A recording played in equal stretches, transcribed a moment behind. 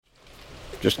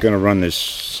just going to run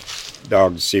this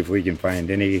dog to see if we can find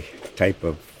any type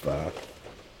of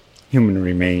human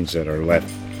remains that are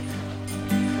left.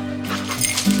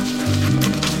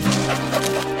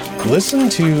 Listen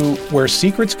to Where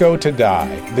Secrets Go to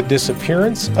Die, The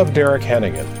Disappearance of Derek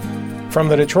Hennigan. From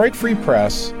the Detroit Free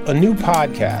Press, a new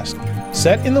podcast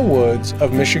set in the woods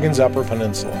of Michigan's Upper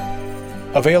Peninsula.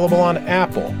 Available on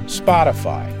Apple,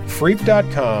 Spotify,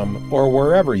 Freep.com, or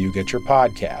wherever you get your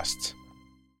podcasts.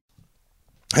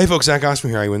 Hey folks, Zach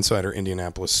Osterman here, IU Insider,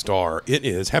 Indianapolis Star. It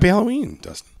is Happy Halloween,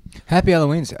 Dustin. Happy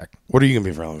Halloween, Zach. What are you going to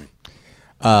be for Halloween?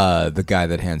 The guy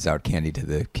that hands out candy to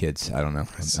the kids. I don't know.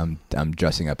 I'm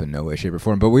dressing up in no way, shape, or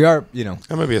form. But we are, I'm going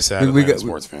to be a sad Atlanta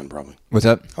sports fan, probably. What's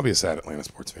up? I'll be a sad Atlanta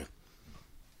sports fan.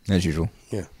 As usual.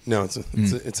 Yeah. No, it's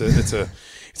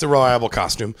a reliable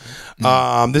costume.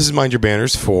 This is Mind Your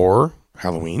Banners for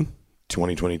Halloween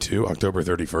 2022, October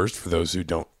 31st, for those who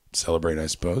don't celebrate, I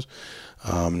suppose.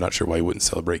 I'm not sure why you wouldn't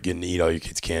celebrate getting to eat all your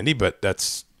kids' candy, but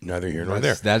that's neither here nor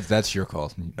there. That's your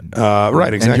call.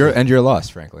 Right, exactly. And your loss,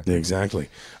 frankly. Exactly.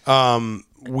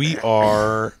 We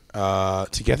are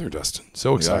together, Dustin.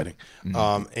 So exciting.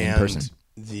 And in person.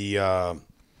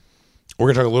 We're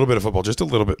going to talk a little bit of football, just a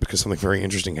little bit, because something very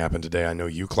interesting happened today. I know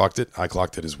you clocked it. I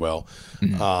clocked it as well.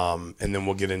 And then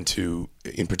we'll get into,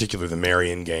 in particular, the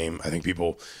Marian game. I think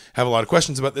people have a lot of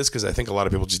questions about this because I think a lot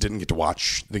of people just didn't get to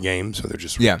watch the game, so they're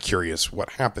just really curious what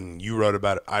happened. You wrote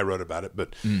about it. I wrote about it,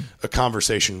 but a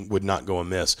conversation would not go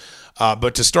amiss.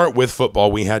 But to start with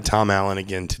football, we had Tom Allen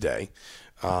again today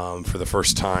for the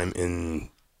first time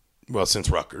since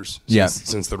Rutgers.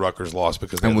 Since the Rutgers loss,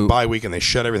 because they had the bye week and they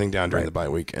shut everything down during the bye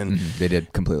week. And they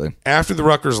did completely. After the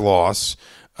Rutgers loss,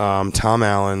 Tom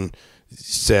Allen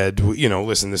said,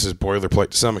 listen, this is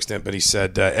boilerplate to some extent, but he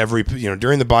said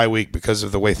during the bye week, because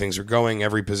of the way things are going,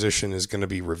 every position is going to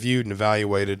be reviewed and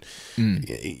evaluated.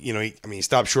 He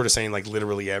stopped short of saying like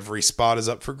literally every spot is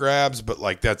up for grabs, but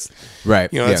like that's right.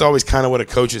 That's always kind of what a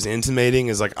coach is intimating,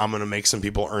 is like, I'm going to make some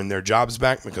people earn their jobs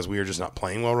back because we are just not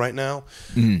playing well right now.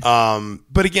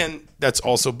 But again, that's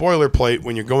also boilerplate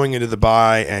when you're going into the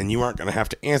bye and you aren't going to have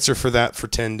to answer for that for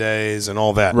 10 days and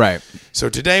all that. Right. So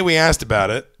today we asked about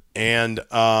it. And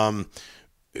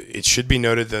it should be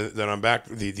noted that I'm back.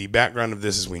 The background of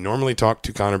this is we normally talk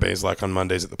to Connor Bazelak on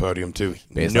Mondays at the podium too.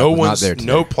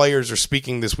 No players are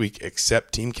speaking this week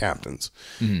except team captains.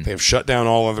 They have shut down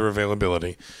all other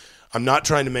availability. I'm not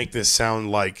trying to make this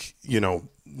sound like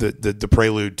the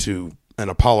prelude to an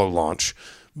Apollo launch,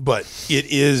 but it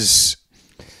is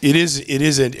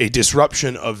a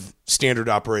disruption of standard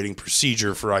operating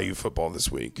procedure for IU football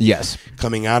this week. Yes,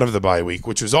 coming out of the bye week,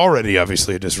 which was already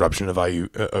obviously a disruption of IU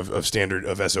of standard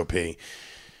of SOP.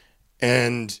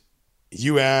 And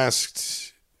you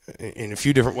asked in a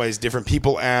few different ways. Different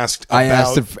people asked. I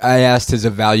asked his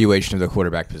evaluation of the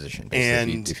quarterback position,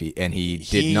 and he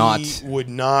would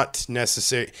not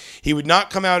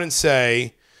come out and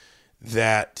say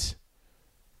that.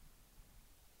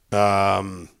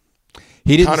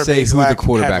 He didn't Connor say Bazelak who the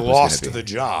quarterback had was lost going to be. the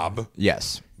job.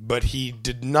 Yes, but he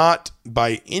did not,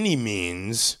 by any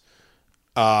means,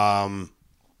 give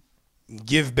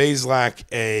Bazelak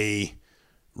a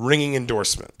ringing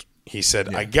endorsement. He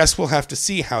said, I guess we'll have to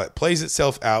see how it plays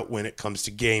itself out when it comes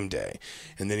to game day.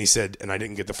 And then he said, and I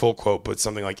didn't get the full quote, but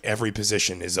something like every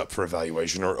position is up for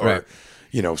evaluation or right.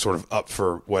 Sort of up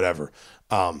for whatever.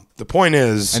 The point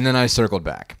is... And then I circled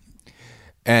back.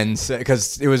 And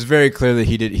because it was very clear that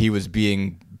he was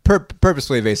being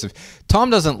purposefully evasive. Tom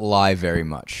doesn't lie very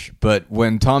much, but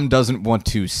when Tom doesn't want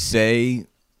to say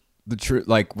the truth,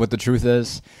 like what the truth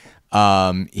is,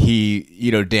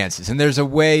 he dances. And there's a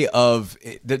way of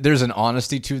there's an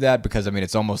honesty to that, because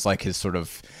it's almost like his sort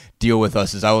of deal with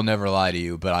us is, I will never lie to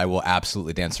you, but I will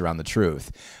absolutely dance around the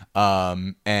truth.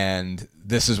 And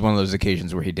this is one of those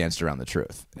occasions where he danced around the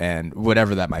truth, and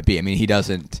whatever that might be. He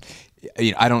doesn't.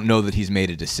 I don't know that he's made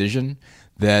a decision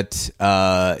that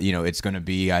it's going to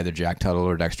be either Jack Tuttle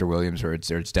or Dexter Williams, or it's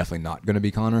definitely not going to be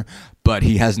Connor. But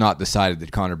he has not decided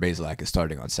that Connor Bazelak is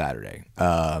starting on Saturday,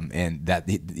 and that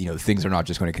things are not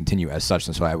just going to continue as such.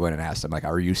 And so I went and asked him, like,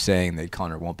 are you saying that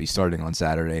Connor won't be starting on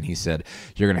Saturday? And he said,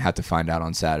 you're going to have to find out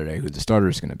on Saturday who the starter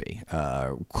is going to be.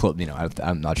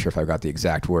 I'm not sure if I got the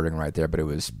exact wording right there, but it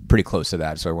was pretty close to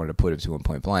that. So I wanted to put it to him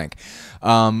point blank,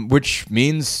 which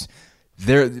means.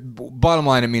 Bottom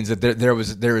line, it means that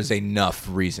there is enough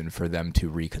reason for them to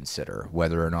reconsider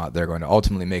whether or not they're going to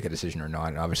ultimately make a decision or not.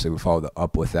 And obviously, we followed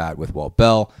up with that with Walt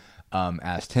Bell.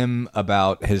 Asked him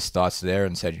about his thoughts there,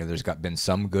 and said, there's been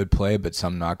some good play, but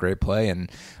some not great play,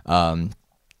 and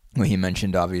Well, he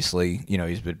mentioned obviously,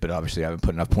 but obviously haven't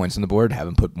put enough points on the board,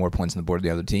 haven't put more points on the board than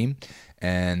the other team,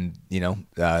 and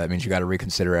that means you got to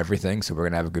reconsider everything. So we're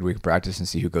gonna have a good week of practice and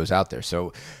see who goes out there.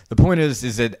 So the point is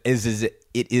that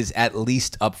it is at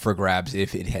least up for grabs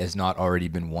if it has not already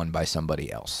been won by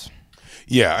somebody else.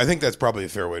 Yeah, I think that's probably a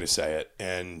fair way to say it.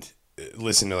 And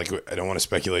listen, I don't want to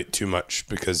speculate too much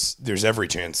because there's every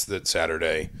chance that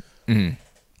Saturday,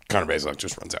 Connor Bazelak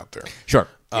just runs out there. Sure.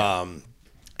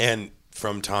 And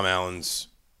from Tom Allen's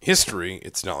history,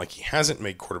 it's not like he hasn't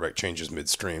made quarterback changes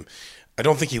midstream. I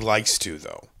don't think he likes to,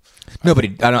 though. No, but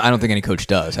I don't think any coach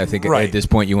does. I think at this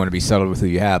point you want to be settled with who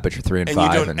you have, but you're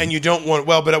 3-5, and you don't want.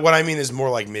 Well, but what I mean is more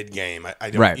like mid-game. I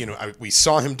don't. Right. We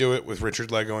saw him do it with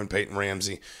Richard Lego and Peyton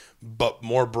Ramsey, but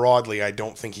more broadly, I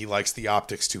don't think he likes the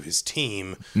optics to his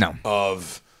team. No.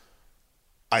 Of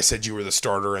I said you were the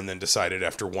starter, and then decided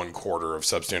after one quarter of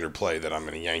substandard play that I'm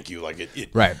going to yank you.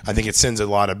 Right. I think it sends a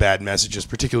lot of bad messages,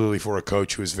 particularly for a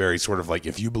coach who is very sort of like,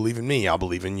 if you believe in me, I'll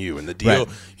believe in you. And the deal,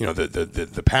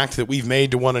 the pact that we've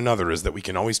made to one another is that we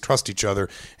can always trust each other.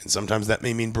 And sometimes that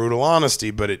may mean brutal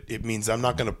honesty, but it means I'm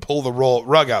not going to pull the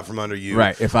rug out from under you.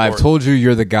 Right. If I've told you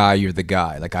you're the guy, you're the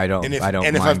guy. Like I don't. And if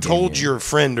mind I've told you. your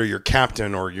friend or your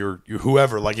captain or your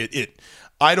whoever,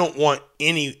 I don't want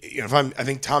any. I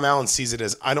think Tom Allen sees it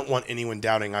as I don't want anyone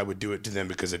doubting I would do it to them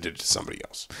because I did it to somebody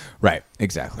else. Right.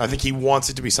 Exactly. I think he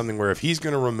wants it to be something where if he's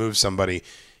going to remove somebody,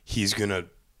 he's going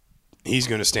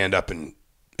to stand up and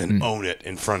own it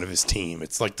in front of his team.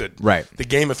 It's like the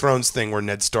Game of Thrones thing where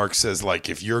Ned Stark says, like,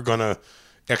 if you're going to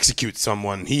execute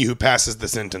someone, he who passes the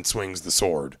sentence swings the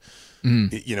sword.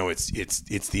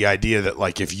 It's the idea that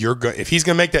like if he's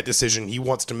going to make that decision, he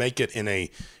wants to make it in an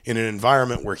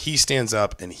environment where he stands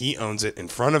up and he owns it in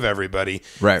front of everybody,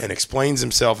 right, and explains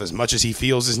himself as much as he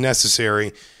feels is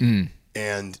necessary,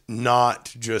 and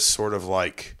not just sort of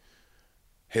like,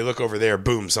 hey, look over there,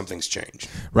 boom, something's changed.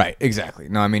 Right, exactly.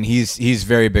 No, I mean he's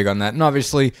very big on that, and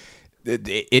obviously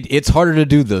it's harder to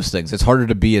do those things. It's harder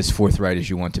to be as forthright as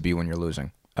you want to be when you're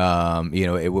losing.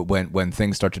 When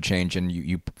things start to change and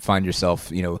you find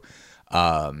yourself,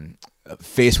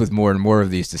 faced with more and more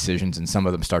of these decisions, and some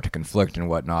of them start to conflict and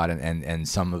whatnot, and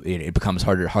some of it becomes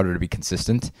harder to be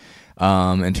consistent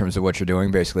in terms of what you're doing.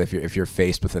 Basically, if you're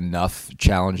faced with enough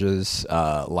challenges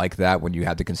like that, when you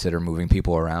have to consider moving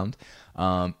people around,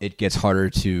 it gets harder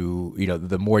to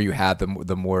the more you have,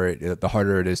 the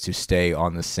harder it is to stay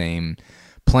on the same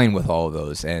plane with all of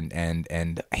those and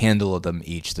handle them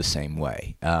each the same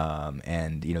way,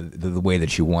 and the way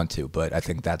that you want to. But I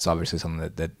think that's obviously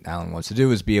something that Alan wants to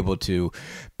do, is be able to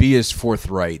be as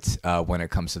forthright when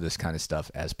it comes to this kind of stuff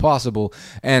as possible.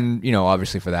 And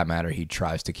obviously for that matter, he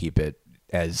tries to keep it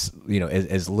as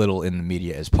little in the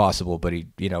media as possible. But he,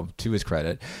 to his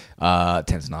credit,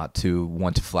 tends not to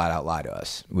want to flat out lie to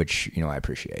us, which I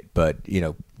appreciate. But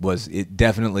was it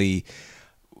definitely.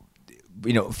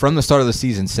 From the start of the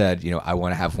season said, I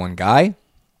want to have one guy.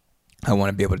 I want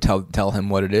to be able to tell him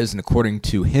what it is, and according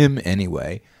to him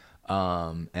anyway,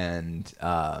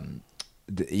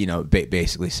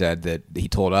 basically said that he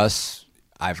told us,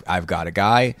 I've got a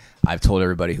guy. I've told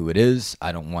everybody who it is.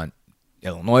 I don't want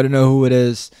Illinois to know who it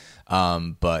is,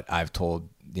 but I've told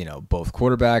both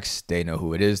quarterbacks. They know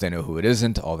who it is. They know who it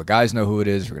isn't. All the guys know who it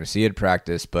is. We're going to see it at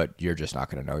practice, but you're just not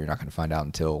going to know. You're not going to find out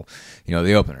until,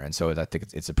 the opener. And so I think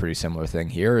it's a pretty similar thing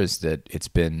here, is that it's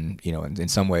been, in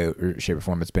some way or shape or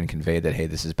form, it's been conveyed that, hey,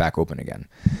 this is back open again.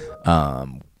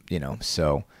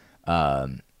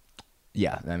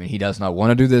 Yeah, I mean, he does not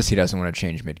want to do this. He doesn't want to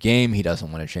change mid-game. He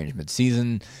doesn't want to change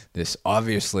mid-season. This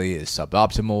obviously is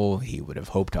suboptimal. He would have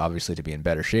hoped, obviously, to be in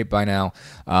better shape by now.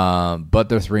 But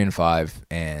they're 3-5,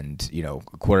 and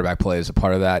quarterback play is a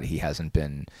part of that. He hasn't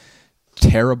been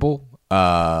terrible,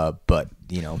 but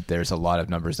there's a lot of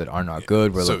numbers that are not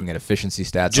good. We're looking at efficiency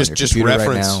stats on your computer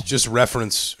right now. Just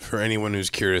reference for anyone who's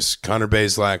curious. Connor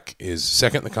Bazelak is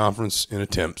second in the conference in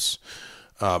attempts,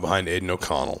 behind Aiden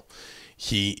O'Connell.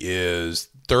 He is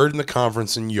third in the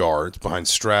conference in yards, behind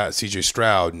C.J.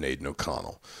 Stroud and Aiden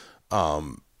O'Connell.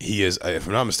 He is, if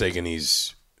I'm not mistaken,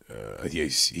 he's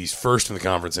first in the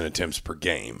conference in attempts per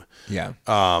game. Yeah.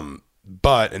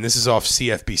 But, and this is off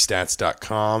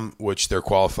CFBstats.com, which their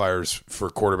qualifiers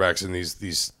for quarterbacks in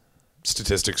these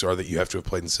statistics are that you have to have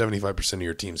played in 75% of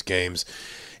your team's games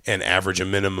and average a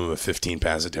minimum of 15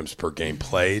 pass attempts per game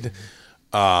played.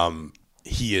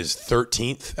 He is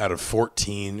 13th out of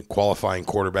 14 qualifying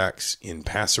quarterbacks in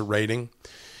passer rating.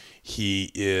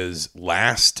 He is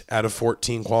last out of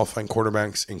 14 qualifying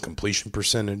quarterbacks in completion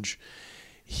percentage.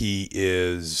 He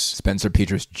is... Spencer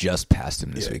Petras just passed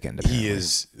him this weekend, apparently. He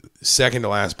is second to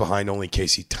last behind only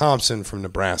Casey Thompson from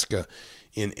Nebraska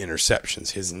in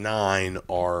interceptions. His 9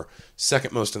 are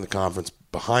second most in the conference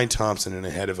behind Thompson and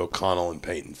ahead of O'Connell and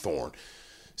Peyton Thorne.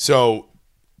 So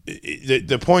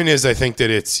the point is, I think that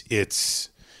it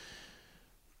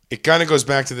kind of goes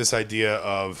back to this idea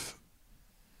of,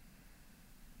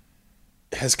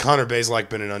 has Connor Bazelak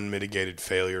been an unmitigated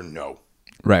failure? No.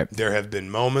 Right. There have been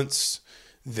moments.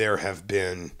 There have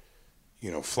been,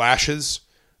 flashes.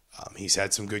 He's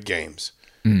had some good games.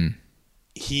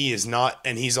 He is not,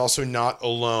 and he's also not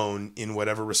alone in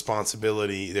whatever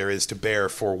responsibility there is to bear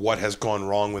for what has gone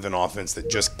wrong with an offense that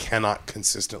just cannot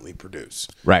consistently produce.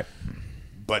 Right.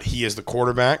 But he is the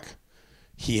quarterback.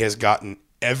 He has gotten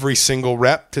every single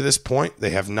rep to this point.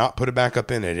 They have not put a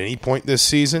backup in at any point this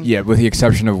season. Yeah, with the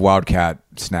exception of Wildcat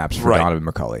snaps for Right. Donovan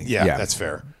McCulley. Yeah, that's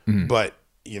fair. But,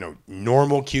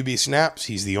 normal QB snaps,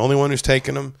 he's the only one who's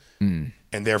taken them.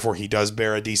 And therefore, he does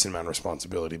bear a decent amount of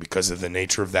responsibility because of the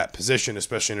nature of that position,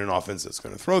 especially in an offense that's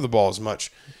going to throw the ball as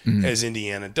much as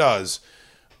Indiana does.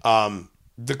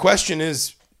 The question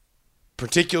is,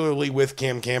 particularly with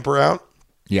Cam Camper out,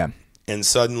 and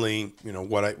suddenly,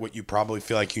 what you probably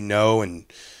feel like and know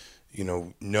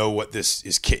what this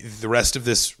is, the rest of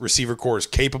this receiver core is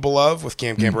capable of with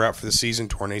Cam Camper out for the season,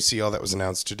 torn ACL that was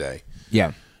announced today.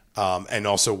 Yeah. And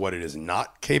also what it is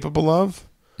not capable of.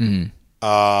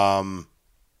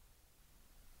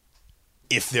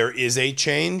 If there is a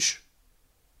change,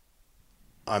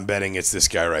 I'm betting it's this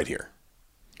guy right here,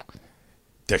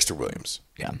 Dexter Williams.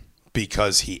 Yeah.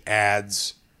 Because he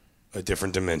adds a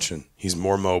different dimension. He's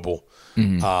more mobile.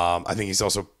 I think he's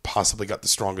also possibly got the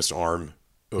strongest arm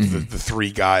of the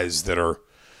three guys that are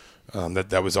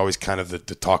that was always kind of the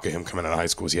talk of him coming out of high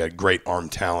school. Is he had great arm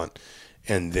talent,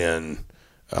 and then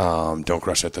don't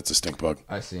crush that. That's a stink bug.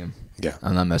 I see him. Yeah,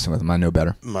 I'm not messing with him. I know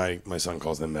better. My son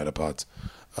calls them metapods.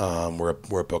 We're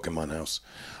a Pokemon house.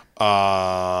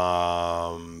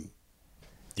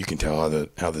 You can tell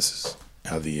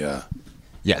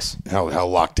how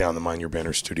locked down the Mind Your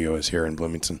Banner studio is here in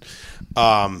Bloomington.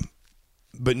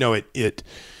 But no, it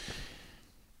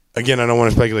again, I don't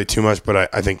want to speculate too much,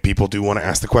 but I think people do want to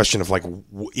ask the question of, like,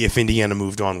 if Indiana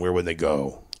moved on, where would they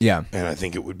go? Yeah. And I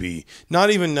think it would be not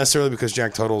even necessarily because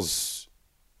Jack Tuttle's,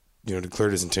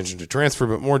 declared his intention to transfer,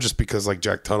 but more just because, like,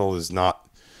 Jack Tuttle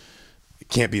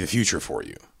can't be the future for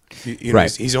you.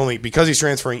 Right. He's only, because he's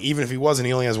transferring, even if he wasn't,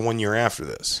 he only has 1 year after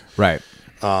this. Right.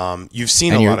 You've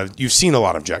seen a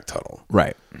lot of Jack Tuttle.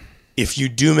 Right. If you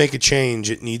do make a change,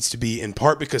 it needs to be in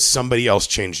part because somebody else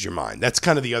changed your mind. That's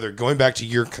kind of the other, going back to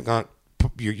your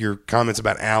comments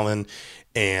about Allen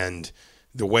and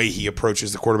the way he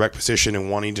approaches the quarterback position and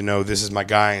wanting to know, this is my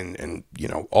guy, and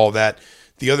all that.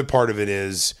 The other part of it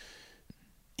is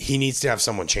he needs to have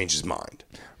someone change his mind.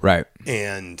 Right.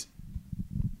 And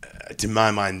to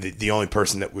my mind, the only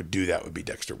person that would do that would be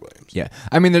Dexter Williams. Yeah.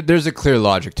 I mean, there's a clear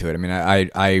logic to it. I mean,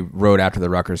 I wrote after the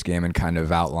Rutgers game and kind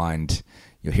of outlined,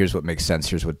 here's what makes sense,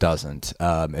 here's what doesn't,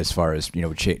 as far as,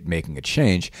 making a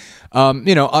change.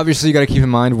 Obviously you got to keep in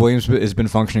mind Williams has been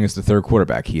functioning as the third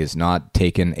quarterback. He has not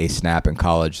taken a snap in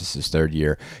college. This is his third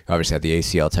year. He obviously had the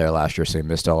ACL tear last year, so he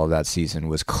missed all of that season,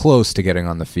 was close to getting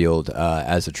on the field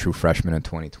as a true freshman in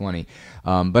 2020,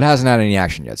 but hasn't had any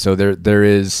action yet. So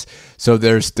there's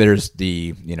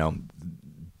the,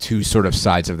 two sort of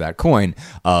sides of that coin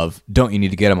of, don't you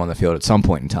need to get him on the field at some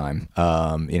point in time,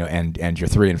 and you're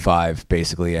 3-5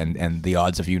 basically, and the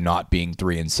odds of you not being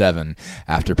 3-7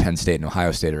 after Penn State and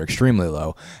Ohio State are extremely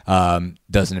low.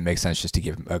 Doesn't it make sense just to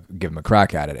give him a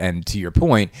crack at it? And to your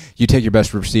point, you take your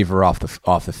best receiver off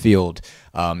the field.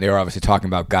 They were obviously talking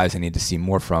about guys they need to see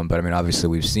more from, but I mean, obviously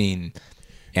we've seen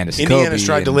Indiana's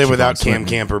tried to live without Cam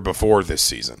Camper before this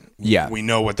season. Yeah. We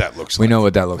know what that looks like. We know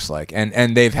what that looks like.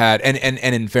 And they've had, and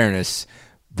in fairness,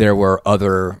 there were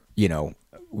other,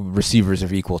 receivers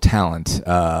of equal talent,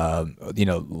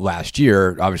 last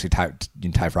year. Obviously, Ty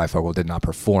Freifogel did not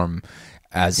perform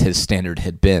as his standard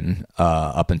had been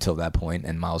up until that point,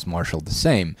 and Miles Marshall the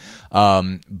same.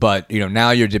 But,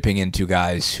 now you're dipping into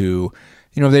guys who,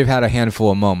 they've had a handful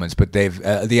of moments, but they've,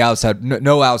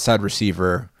 no outside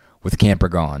receiver with Camper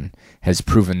gone, has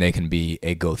proven they can be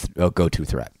a go-to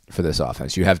threat for this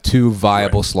offense. You have two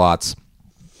viable slots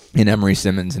in Emory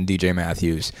Simmons and DJ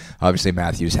Matthews. Obviously,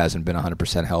 Matthews hasn't been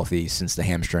 100% healthy since the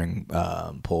hamstring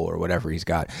pull or whatever he's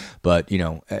got. But,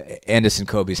 Anderson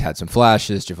Kobe's had some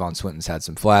flashes. Javon Swinton's had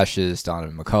some flashes.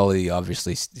 Donovan McCulley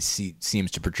obviously seems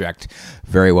to project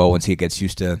very well once he gets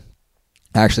used to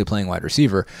actually playing wide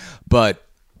receiver. But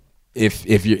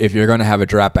if you're going to have a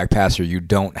drop back passer, you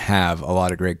don't have a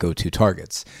lot of great go-to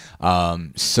targets.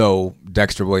 So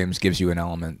Dexter Williams gives you an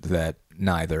element that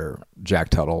neither Jack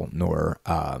Tuttle nor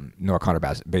Connor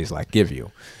Bazelak give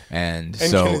you. And can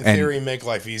so in theory make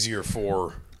life easier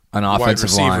for an wide offensive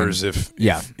receivers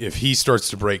line, if he starts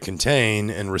to break contain,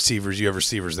 and you have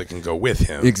receivers that can go with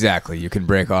him. Exactly. You can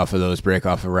break off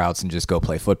of routes and just go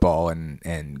play football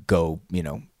and go,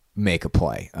 make a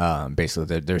play.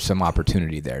 Basically, there's some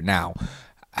opportunity there. Now,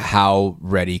 how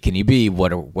ready can he be?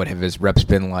 What have his reps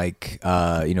been like?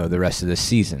 The rest of the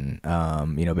season.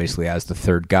 Basically as the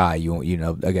third guy,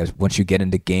 I guess once you get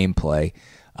into gameplay,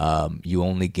 you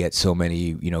only get so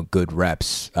many, good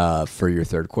reps for your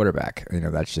third quarterback.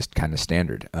 That's just kind of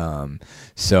standard.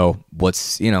 So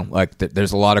what's,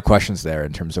 there's a lot of questions there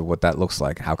in terms of what that looks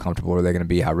like. How comfortable are they going to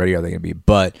be? How ready are they going to be?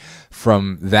 But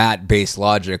from that base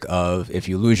logic of if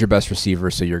you lose your best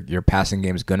receiver, so your passing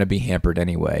game is going to be hampered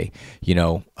anyway,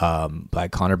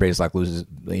 like Connor Bazelak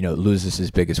loses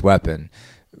his biggest weapon,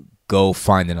 go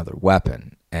find another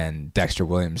weapon. And Dexter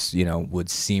Williams, would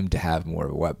seem to have more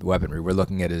of a weaponry. We're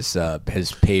looking at his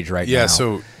page right now. Yeah,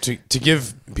 so to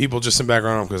give people just some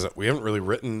background on him, because we haven't really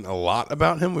written a lot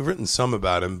about him. We've written some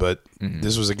about him, but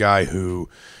this was a guy who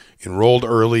enrolled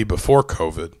early before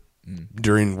COVID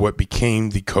during what became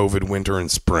the COVID winter and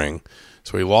spring.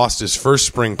 So he lost his first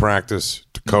spring practice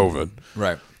to COVID.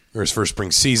 Right. Or his first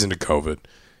spring season to COVID.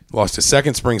 Lost his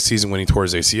second spring season when he tore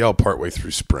his ACL partway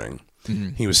through spring.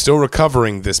 He was still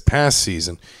recovering this past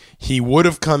season. He would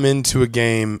have come into a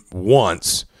game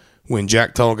once when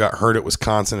Jack Tuttle got hurt at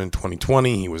Wisconsin in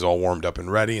 2020. He was all warmed up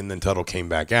and ready, and then Tuttle came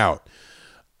back out.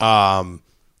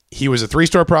 He was a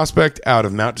 3-star prospect out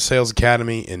of Mount DeSales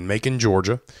Academy in Macon,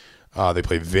 Georgia. They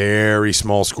play very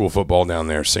small school football down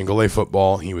there, single-A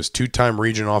football. He was 2-time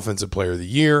Region Offensive Player of the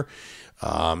Year.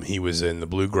 He was in the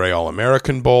Blue-Gray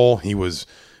All-American Bowl. He was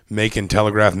Macon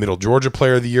Telegraph Middle Georgia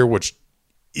Player of the Year, which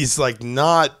is like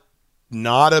not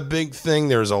a big thing.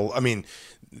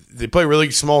 They play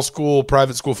really small school,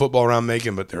 private school football around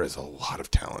Macon, but there is a lot of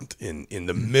talent in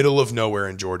the middle of nowhere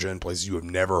in Georgia and places you have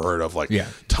never heard of, like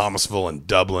Thomasville and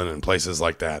Dublin and places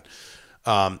like that.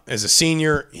 As a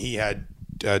senior, he had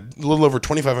a little over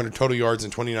 2,500 total yards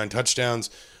and 29 touchdowns.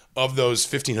 Of those,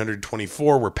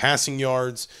 1,524 were passing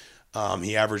yards.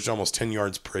 He averaged almost 10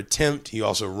 yards per attempt. He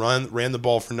also ran the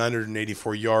ball for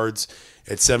 984 yards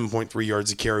at 7.3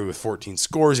 yards a carry with 14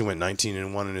 scores. He went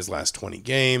 19-1 in his last 20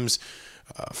 games.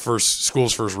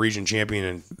 School's first region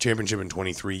championship in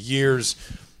 23 years.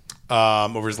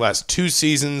 Over his last 2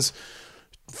 seasons,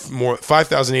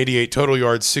 5,088 total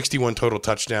yards, 61 total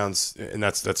touchdowns, and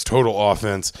that's total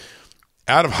offense.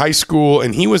 Out of high school,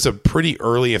 and he was a pretty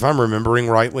early, if I'm remembering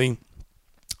rightly,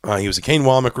 he was a Kane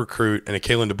Womack recruit and a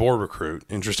Kalen DeBoer recruit,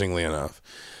 interestingly enough.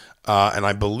 And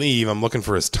I believe, I'm looking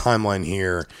for his timeline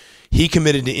here, he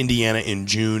committed to Indiana in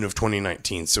June of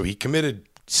 2019. So he committed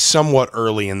somewhat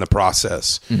early in the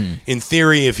process. In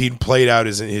theory, if he'd played out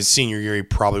his senior year, he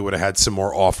probably would have had some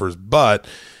more offers. But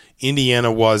Indiana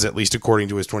was, at least according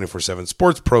to his 24/7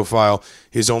 Sports profile,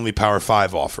 his only Power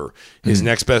 5 offer. His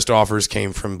next best offers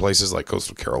came from places like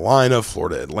Coastal Carolina,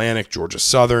 Florida Atlantic, Georgia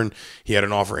Southern. He had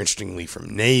an offer, interestingly,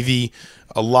 from Navy.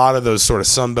 A lot of those sort of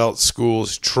Sunbelt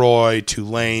schools, Troy,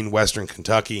 Tulane, Western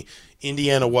Kentucky.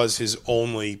 Indiana was his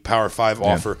only Power 5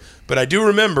 offer. But I do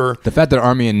remember the fact that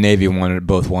Army and Navy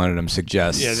both wanted him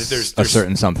suggests there's a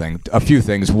certain something. A few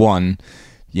things. One,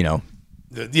 the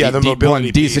mobility one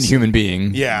decent piece. Human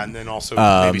being. Yeah, and then also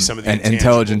maybe some of the an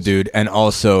intelligent dude, and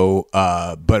also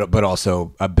but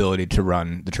also ability to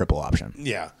run the triple option.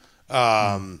 Yeah.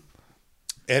 And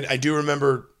I do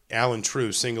remember Alan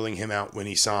True singling him out when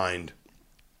he signed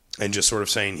and just sort of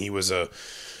saying he was a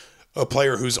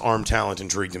player whose arm talent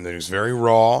intrigued him, that he was very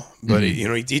raw, but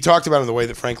he talked about him the way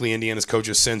that, frankly, Indiana's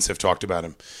coaches since have talked about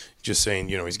him. Just saying,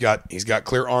 he's got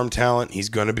clear arm talent. He's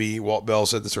going to be, Walt Bell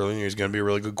said this earlier, he's going to be a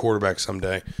really good quarterback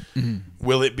someday.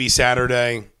 Will it be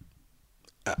Saturday?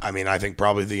 I mean, I think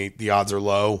probably the odds are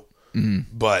low,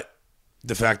 but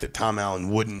the fact that Tom Allen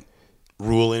wouldn't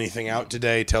rule anything out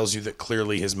today tells you that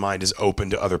clearly his mind is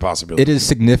open to other possibilities. It is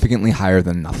significantly higher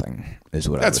than nothing, is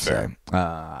what That's I would fair. say.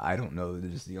 I don't know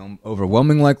that it's the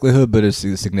overwhelming likelihood, but it's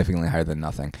significantly higher than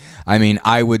nothing. I mean,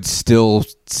 I would still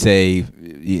say,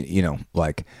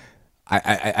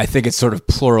 I think it's sort of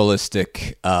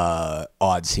pluralistic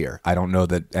odds here. I don't know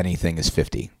that anything is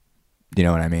 50. You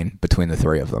know what I mean? Between the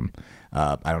three of them.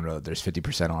 I don't know that there's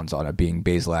 50% odds on it being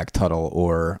Bazelak, Tuttle,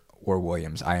 or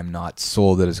Williams. I am not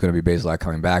sold that it's going to be Bazelak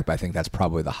coming back, but I think that's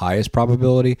probably the highest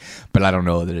probability. But I don't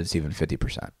know that it's even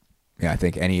 50%. Yeah, I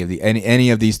think any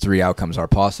of these three outcomes are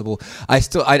possible. I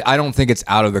don't think it's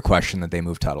out of the question that they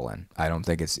move Tuttle in. I don't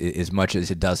think it's as much as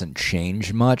it doesn't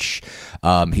change much.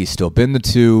 He's still been the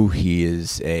 2. He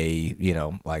is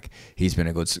he's been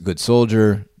a good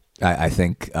soldier. I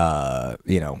think Walt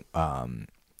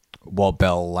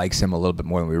Bell likes him a little bit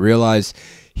more than we realize.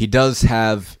 He's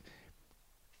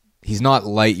not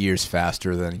light years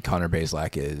faster than Connor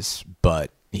Bazelak is,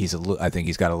 but I think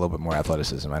he's got a little bit more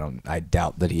athleticism. I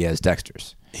doubt that he has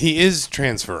Dexter's. He is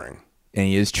transferring. And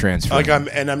he is transferring.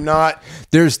 I'm not.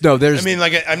 There's. I'm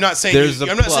not saying.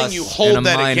 I'm not saying you hold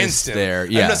that against him. There,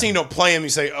 yeah. I'm not saying you don't play him. You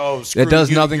say, "Oh, screw it does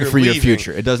you, nothing for your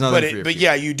future." It does nothing. But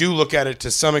yeah, you do look at it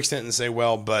to some extent and say,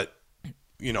 "Well, but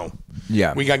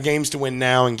yeah, we got games to win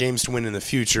now and games to win in the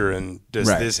future, and does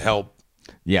this help?"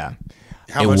 Yeah,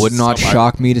 it would not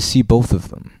shock me to see both of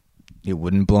them. It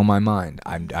wouldn't blow my mind.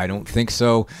 I don't think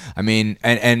so. I mean,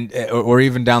 or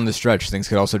even down the stretch, things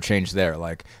could also change there.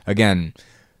 Like, again,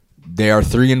 they are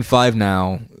 3-5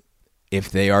 now.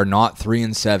 If they are not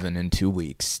 3-7 in 2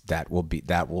 weeks, that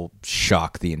will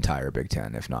shock the entire Big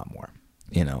Ten, if not more.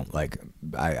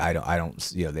 I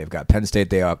don't. They've got Penn State.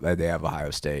 They have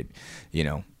Ohio State.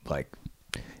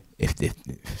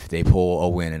 If they pull a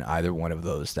win in either one of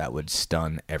those, that would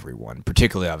stun everyone,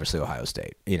 particularly obviously Ohio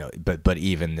State. But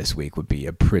even this week would be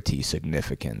a pretty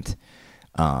significant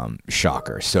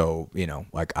shocker. So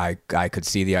I could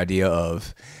see the idea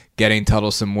of getting Tuttle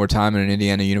some more time in an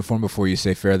Indiana uniform before you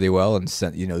say fare thee well and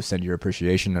send your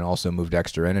appreciation, and also move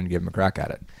Dexter in and give him a crack at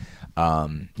it.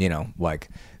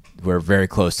 We're very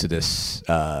close to this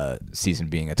season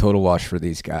being a total wash for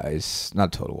these guys.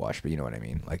 Not a total wash, but you know what I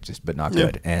mean. But not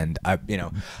good. And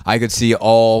I could see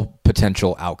all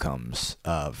potential outcomes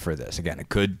for this. Again, I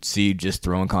could see just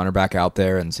throwing Connor back out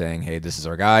there and saying, "Hey, this is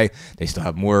our guy." They still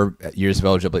have more years of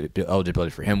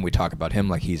eligibility for him. We talk about him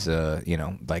like he's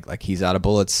like he's out of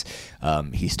bullets.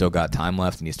 He's still got time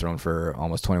left, and he's thrown for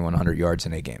almost 2,100 yards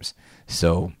in 8 games.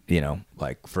 So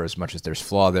for as much as there's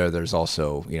flaw there, there's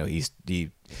also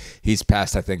he's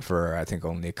passed I think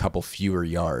only a couple fewer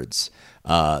yards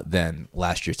than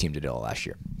last year's team did all last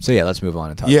year. So yeah, let's move on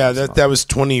and talk. Yeah, that was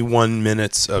 21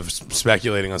 minutes of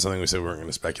speculating on something we said we weren't going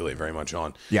to speculate very much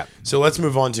on. Yeah. So let's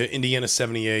move on to Indiana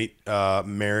 78,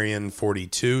 Marian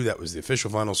 42. That was the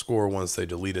official final score once they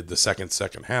deleted the second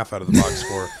half out of the box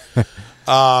score.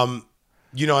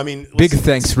 Big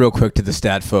thanks real quick to the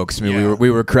stat folks. I mean, we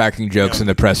were cracking jokes in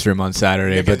the press room on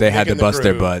Saturday, but they had to bust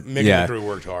their butt. The crew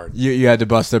worked hard. You had to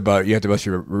bust their butt. You had to bust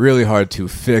your really hard to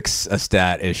fix a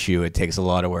stat issue. It takes a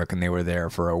lot of work, and they were there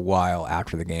for a while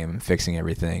after the game fixing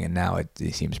everything, and now it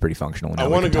seems pretty functional. Now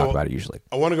we can talk about it usually.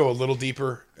 I want to go a little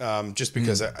deeper, just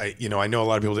because I know a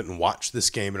lot of people didn't watch this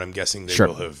game, and I'm guessing they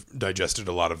will have digested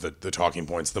a lot of the talking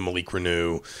points, the Malik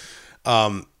Renew.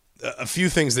 A few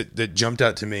things that jumped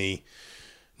out to me.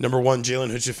 Number 1,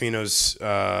 Jalen Hood-Schifino's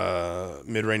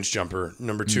mid-range jumper.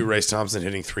 Number 2, Race Thompson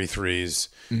hitting 3 threes.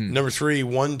 Number 3,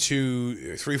 1,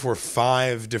 2, 3, 4,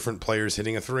 5 different players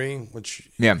hitting a 3, which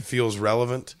feels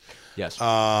relevant. Yes.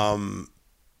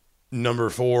 Number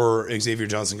 4, Xavier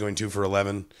Johnson going 2 for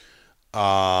 11,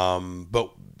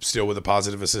 but still with a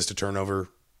positive assist to turnover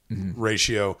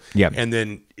ratio. Yeah. And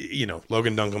then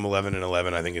Logan Duncombe 11 and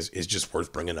 11 I think is just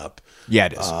worth bringing up. Yeah,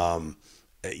 it is.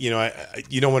 You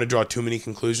don't want to draw too many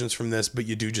conclusions from this, but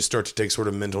you do just start to take sort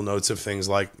of mental notes of things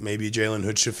like maybe Jalen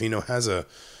Hood-Schifino has a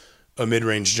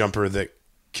mid-range jumper that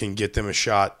can get them a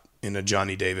shot in a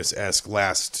Johnny Davis-esque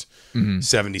last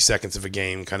 70 seconds of a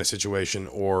game kind of situation,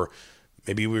 or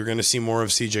maybe we're going to see more of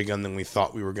CJ Gunn than we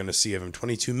thought we were going to see of him.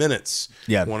 22 minutes,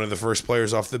 one of the first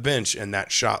players off the bench, and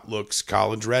that shot looks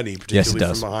college ready,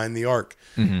 particularly from behind the arc.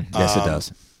 Yes, it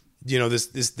does.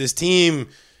 This team.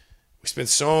 We spent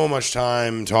so much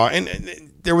time talking,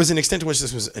 and there was an extent to which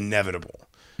this was inevitable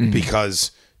because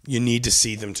you need to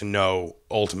see them to know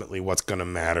ultimately what's going to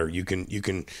matter. You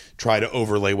can try to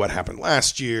overlay what happened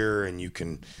last year, and you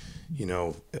can,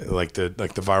 like the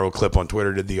viral clip on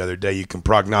Twitter did the other day. You can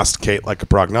prognosticate like a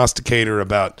prognosticator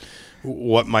about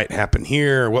what might happen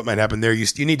here, what might happen there.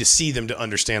 You need to see them to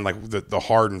understand like the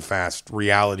hard and fast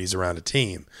realities around a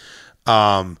team,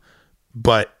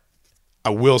 but. I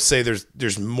will say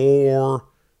there's more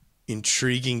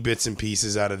intriguing bits and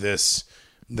pieces out of this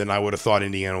than I would have thought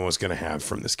Indiana was going to have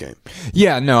from this game.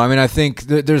 Yeah, no, I mean I think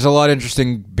there's a lot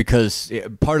interesting because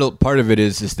part of it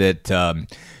is that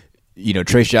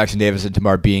Trace Jackson Davis and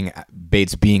Tamar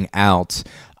Bates being out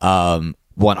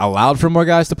allowed for more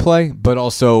guys to play, but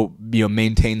also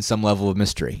maintain some level of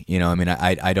mystery. I mean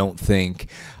I don't think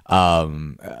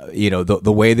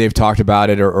The way they've talked about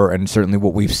it, and certainly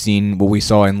what we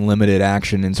saw in limited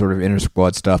action and sort of inter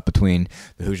squad stuff between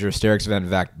the Hoosier Hysterics event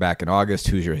back in August,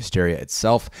 Hoosier Hysteria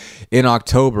itself in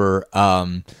October.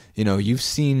 You've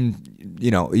seen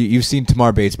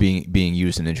Tamar Bates being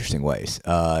used in interesting ways.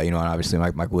 And obviously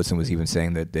Mike Woodson was even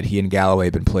saying that he and Galloway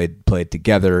have been played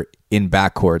together in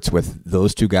backcourts with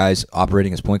those two guys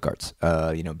operating as point guards.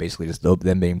 Basically just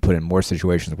them being put in more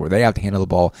situations where they have to handle the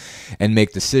ball and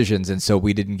make decisions. And so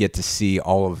we didn't get to see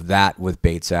all of that with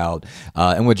Bates out.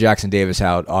 And with Jackson Davis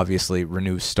out, obviously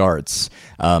Renew starts.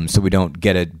 So we don't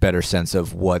get a better sense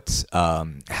of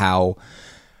how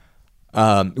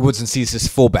Woodson sees his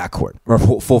full backcourt or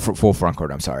full front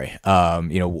court. I'm sorry.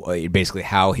 Basically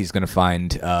how he's going to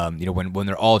find, when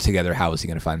they're all together, how is he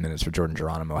going to find minutes for Jordan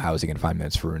Geronimo? How is he going to find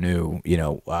minutes for Renew?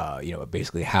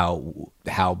 Basically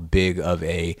how big of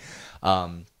a,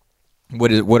 what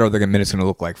are the minutes going to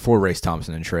look like for Race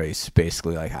Thompson and Trace?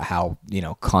 Basically, like how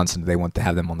constant they want to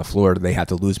have them on the floor. Do they have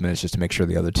to lose minutes just to make sure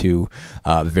the other two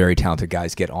very talented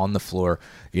guys get on the floor?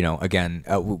 Again,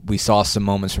 we saw some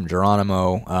moments from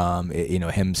Geronimo.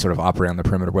 Him sort of operating on the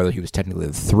perimeter. Whether he was technically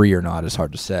the three or not is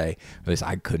hard to say. At least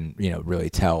I couldn't really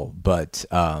tell. But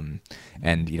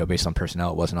based on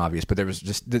personnel, it wasn't obvious. But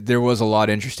there was a lot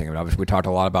interesting. I mean, obviously, we talked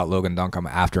a lot about Logan Duncombe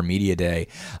after media day,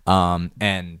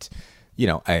 you're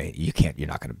not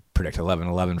going to predict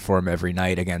 11-11 for him every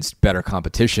night against better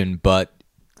competition, but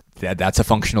that's a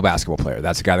functional basketball player.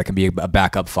 That's a guy that can be a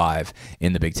backup five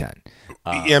in the Big Ten.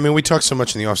 We talked so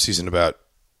much in the offseason about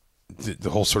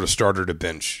the whole sort of starter to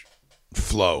bench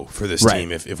flow for this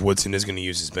team if Woodson is going to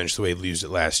use his bench the way he used it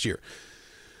last year.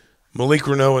 Malik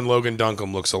Reneau and Logan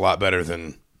Duncombe looks a lot better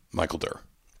than Michael Durr.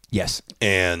 Yes.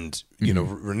 And,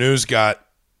 Renew's got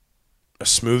a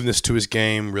smoothness to his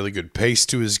game, really good pace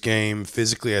to his game.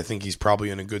 Physically, I think he's probably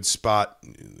in a good spot.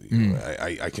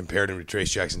 I compared him to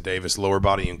Trace Jackson Davis. Lower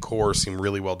body and core seem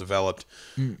really well developed.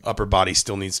 Upper body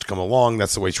still needs to come along.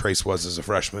 That's the way Trace was as a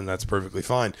freshman. That's perfectly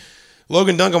fine.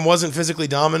 Logan Duncombe wasn't physically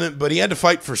dominant, but he had to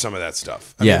fight for some of that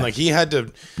stuff. I mean, he had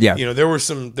to. Yeah. There were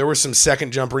some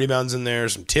second jump rebounds in there,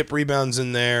 some tip rebounds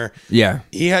in there. Yeah.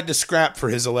 He had to scrap for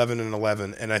his 11 and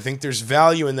 11, and I think there's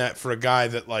value in that for a guy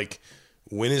that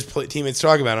when his teammates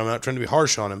talk about him, I'm not trying to be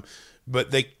harsh on him,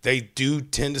 but they do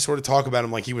tend to sort of talk about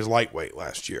him like he was lightweight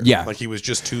last year. Yeah. Like he was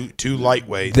just too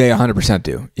lightweight. They 100%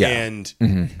 do. Yeah.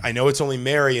 And I know it's only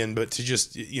Marian, but to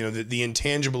just, the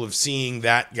intangible of seeing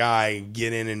that guy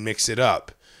get in and mix it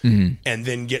up and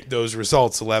then get those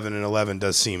results, 11 and 11,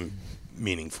 does seem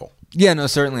meaningful. Yeah, no,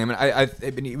 certainly. I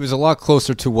mean, he was a lot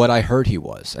closer to what I heard he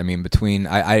was. I mean,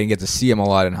 I didn't get to see him a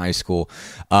lot in high school,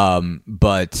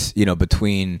 but,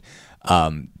 between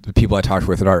the people I talked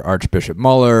with at Archbishop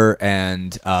Muller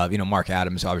and Mark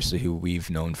Adams, obviously, who we've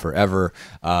known forever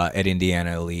at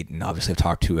Indiana Elite, and obviously I've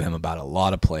talked to him about a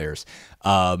lot of players.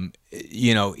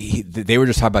 They were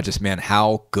just talking about just, man,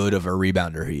 how good of a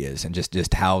rebounder he is, and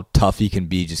just how tough he can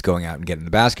be just going out and getting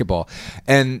the basketball.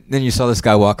 And then you saw this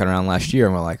guy walking around last year,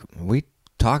 and we're like, we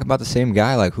talk about the same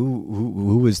guy. Like,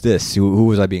 who is this? Who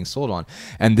was I being sold on?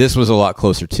 And this was a lot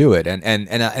closer to it. And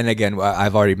again,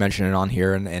 I've already mentioned it on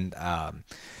here.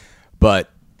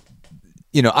 But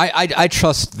I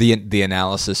trust the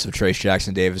analysis of Trace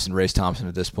Jackson Davis and Race Thompson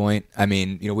at this point. I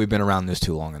mean, we've been around this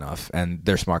too long enough, and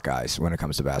they're smart guys when it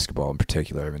comes to basketball in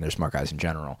particular. I mean, they're smart guys in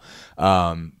general.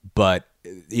 But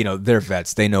they're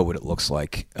vets. They know what it looks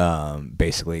like.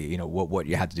 Basically, what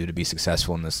you have to do to be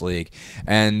successful in this league.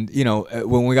 And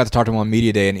when we got to talk to them on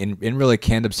media day, and in really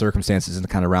candid circumstances and the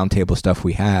kind of roundtable stuff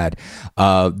we had,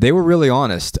 they were really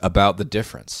honest about the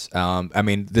difference. I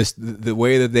mean, the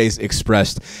way that they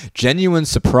expressed genuine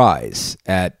surprise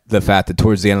at the fact that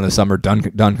towards the end of the summer,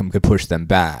 Duncombe could push them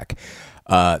back.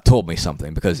 Told me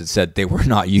something, because it said they were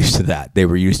not used to that. They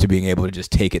were used to being able to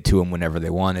just take it to him whenever they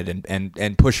wanted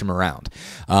and push him around.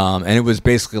 And it was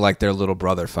basically like their little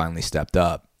brother finally stepped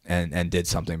up and did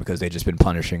something, because they'd just been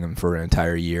punishing him for an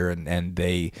entire year, and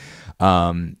they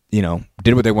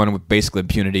did what they wanted with basically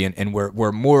impunity, and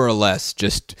were more or less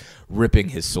just ripping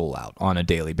his soul out on a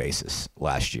daily basis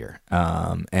last year.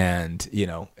 And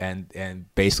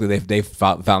basically they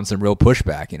found some real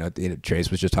pushback.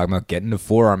 Trace was just talking about getting the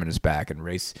forearm in his back, and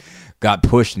Race got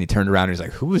pushed, and he turned around and he's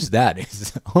like, "Who is that?" He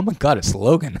says, "Oh my God, it's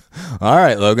Logan." All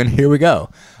right, Logan, here we go.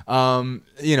 That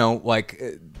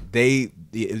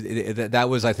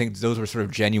was, I think, those were sort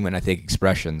of genuine, I think,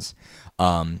 expressions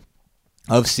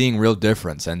of seeing real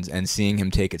difference and seeing him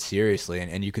take it seriously,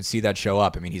 and you could see that show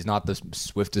up. I mean, he's not the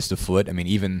swiftest of foot. I mean,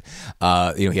 even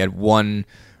he had one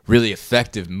really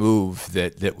effective move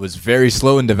that was very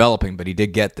slow in developing, but he did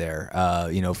get there,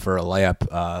 for a layup,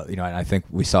 and I think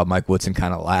we saw Mike Woodson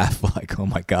kind of laugh like, oh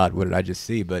my God, what did I just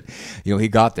see? But, he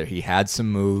got there. He had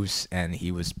some moves, and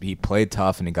he played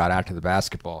tough, and he got after the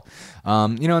basketball.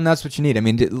 And that's what you need. I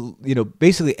mean,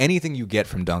 basically anything you get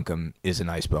from Duncombe is a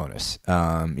nice bonus.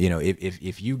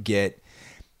 If you get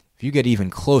even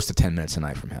close to 10 minutes a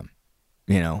night from him,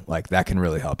 that can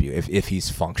really help you if he's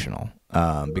functional.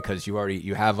 Because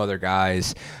you have other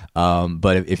guys,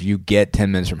 but if you get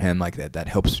 10 minutes from him like that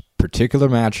helps particular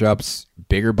matchups,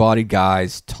 bigger bodied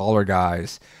guys, taller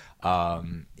guys.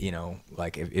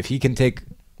 If he can take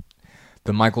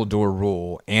the Michael Dorr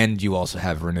rule, and you also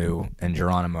have Renew and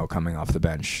Geronimo coming off the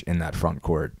bench in that front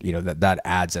court, that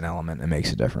adds an element and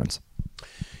makes a difference.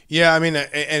 Yeah, I mean,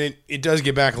 and it does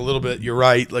get back a little bit. You're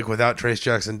right. Like without Trace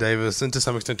Jackson Davis and to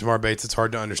some extent Tamar Bates, it's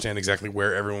hard to understand exactly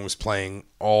where everyone was playing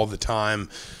all the time.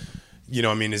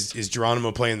 Is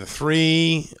Geronimo playing the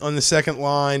 3 on the second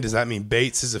line? Does that mean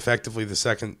Bates is effectively the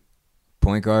second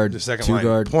point guard, the second two line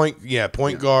guard,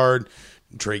 point guard?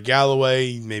 Trey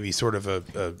Galloway, maybe sort of a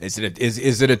is it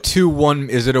a 2-1?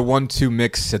 Is it a 1-2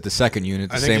 mix at the second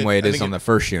unit the same way it is on the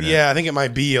first unit? Yeah, I think it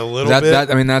might be a little bit.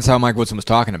 That's how Mike Woodson was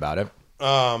talking about it.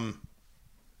 That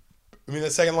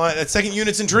second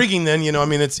unit's intriguing. Then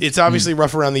it's obviously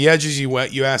rough around the edges. You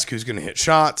ask who's going to hit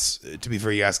shots. To be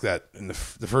fair, you ask that in the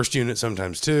first unit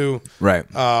sometimes too. Right.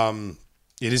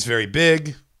 It is very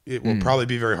big. It will probably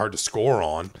be very hard to score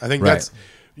on. I think that's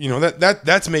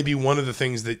that's maybe one of the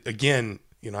things that, again,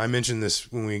 I mentioned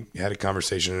this when we had a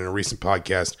conversation in a recent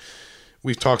podcast.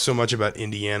 We've talked so much about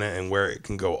Indiana and where it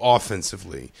can go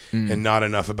offensively and not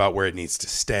enough about where it needs to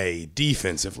stay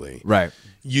defensively. Right.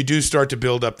 You do start to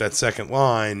build up that second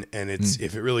line, and it's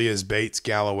if it really is Bates,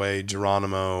 Galloway,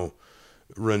 Geronimo,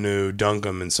 Renew,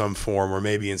 Duncombe in some form, or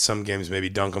maybe in some games maybe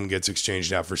Duncombe gets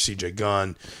exchanged out for CJ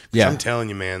Gunn. Yeah. I'm telling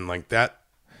you, man, like that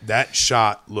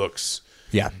shot looks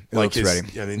looks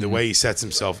ready. The way he sets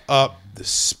himself up, the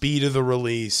speed of the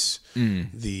release,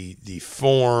 the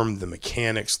form, the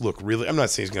mechanics look really. I'm not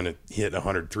saying he's going to hit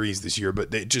 100 threes this year,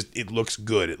 but it looks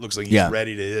good. It looks like he's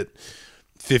ready to hit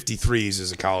 50 threes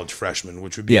as a college freshman,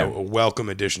 which would be a welcome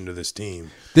addition to this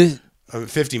team.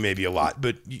 50 may be a lot,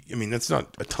 but that's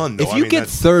not a ton though. If you get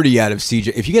 30 out of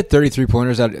CJ, if you get 33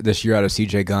 pointers this year out of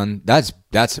CJ Gunn, that's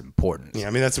important. Yeah,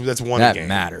 that's one that a game.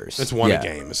 Matters. That's one a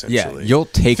game essentially. Yeah, you'll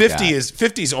take 50 that.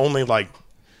 50 is only like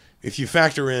if you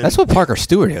factor in. That's what Parker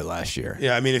Stewart hit last year.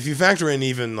 Yeah, if you factor in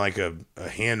even like a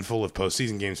handful of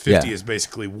postseason games, 50 is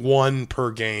basically 1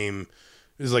 per game.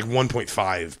 It's like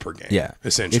 1.5 per game. Yeah,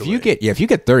 essentially. If you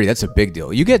get 30, that's a big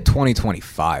deal. You get 20,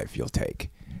 25, you'll take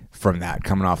from that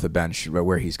coming off the bench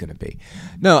where he's going to be.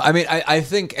 No, I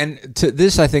think, and to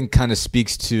this I think kind of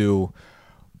speaks to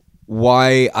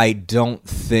why I don't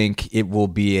think it will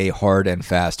be a hard and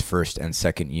fast first and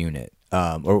second unit.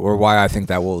 Or why I think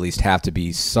that will at least have to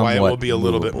be somewhat. Why it will be a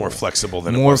little bit more flexible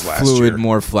than it was last year. More fluid,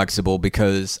 more flexible,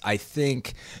 because I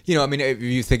think, if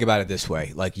you think about it this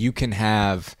way, like you can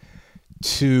have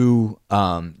you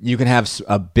can have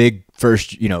a big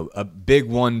first, a big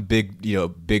one,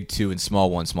 big two, and small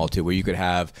one, small two, where you could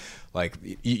have like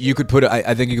you could put.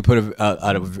 I think you could put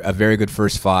a very good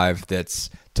first 5 that's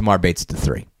Tamar Bates to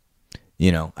 3.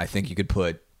 I think you could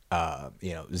put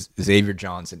Xavier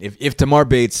Johnson. If Tamar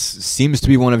Bates seems to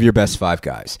be one of your best 5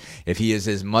 guys, if he is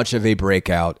as much of a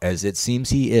breakout as it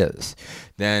seems he is,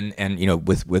 then then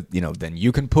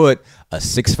you can put a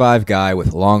 6'5" guy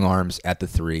with long arms at the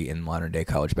 3 in modern day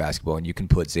college basketball, and you can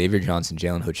put Xavier Johnson,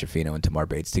 Jalen Hood-Schifino, and Tamar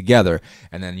Bates together,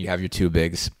 and then you have your 2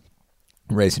 bigs,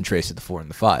 Race and Trace at the 4 and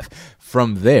the 5.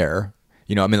 From there,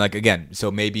 again,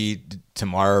 so maybe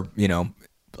Tamar,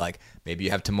 maybe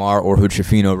you have Tamar or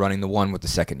Hood-Schifino running the 1 with the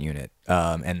second unit,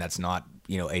 and that's not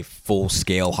a full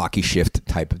scale hockey shift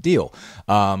type of deal.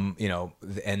 And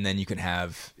then you can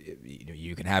have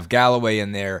Galloway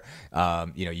in there.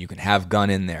 You can have Gunn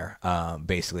in there.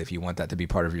 Basically, if you want that to be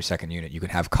part of your second unit, you can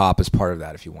have Kopp as part of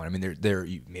that if you want.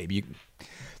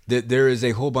 There is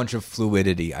a whole bunch of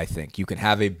fluidity, I think. You can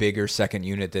have a bigger second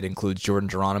unit that includes Jordan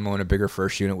Geronimo and a bigger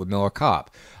first unit with Miller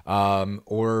Kopp.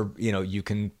 Or you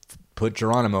can put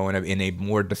Geronimo in a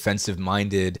more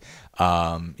defensive-minded,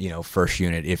 first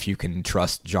unit if you can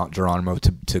trust Geronimo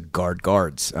to guard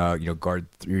guards,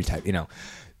 guard 3 type,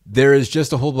 There is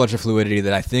just a whole bunch of fluidity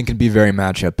that I think can be very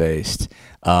matchup-based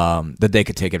that they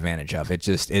could take advantage of.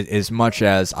 As much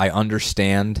as I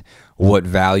understand what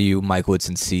value Mike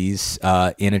Woodson sees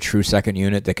in a true second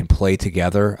unit that can play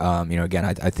together. Again,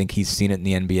 I think he's seen it in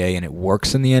the NBA and it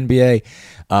works in the NBA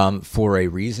for a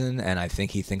reason, and I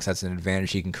think he thinks that's an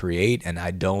advantage he can create, and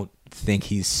I don't think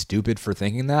he's stupid for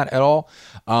thinking that at all.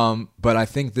 But I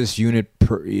think this unit,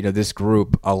 this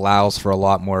group allows for a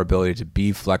lot more ability to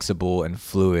be flexible and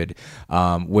fluid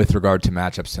with regard to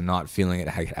matchups, and not feeling it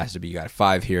has to be you got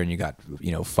 5 here and you got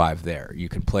 5 there. You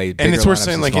can play bigger, and it's worth lineups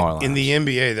saying, and like in lineups. the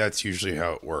NBA, that's usually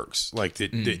how it works. Like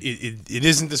it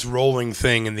isn't this rolling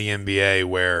thing in the NBA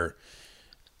where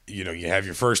you have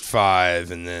your first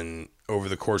 5, and then over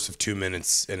the course of 2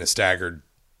 minutes in a staggered,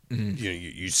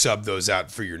 you sub those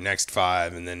out for your next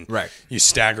 5, and then you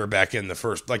stagger back in the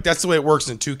first. Like that's the way it works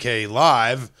in 2K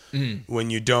Live when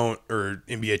you don't, or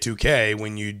NBA 2K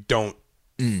when you don't.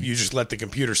 You just let the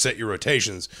computer set your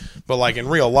rotations. But like in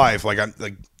real life,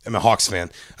 I'm a Hawks fan.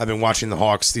 I've been watching the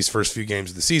Hawks these first few games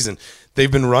of the season.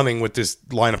 They've been running with this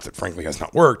lineup that frankly has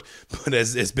not worked, but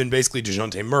it's been basically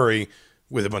DeJounte Murray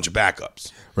with a bunch of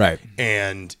backups. Right.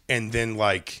 And then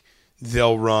like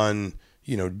they'll run,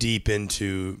 deep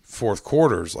into fourth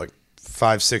quarters, like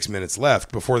 5-6 minutes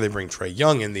left before they bring Trae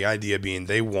Young in. The idea being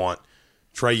they want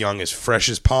Trae Young as fresh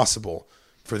as possible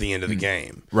for the end of the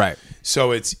game. Right.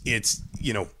 So it's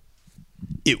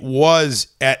it was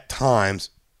at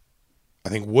times, I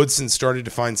think Woodson started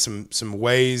to find some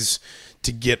ways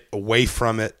to get away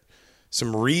from it,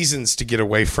 some reasons to get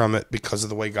away from it because of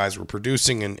the way guys were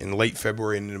producing in late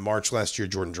February and into March last year.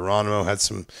 Jordan Geronimo had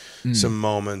some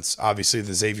moments. Obviously,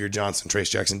 the Xavier Johnson, Trace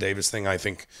Jackson Davis thing, I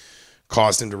think,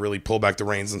 caused him to really pull back the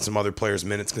reins on some other players'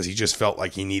 minutes because he just felt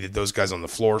like he needed those guys on the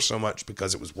floor so much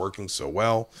because it was working so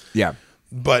well. Yeah.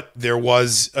 But there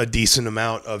was a decent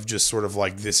amount of just sort of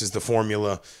like, this is the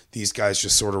formula. These guys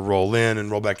just sort of roll in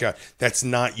and roll back out. That's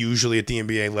not usually at the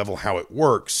NBA level how it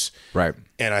works. Right.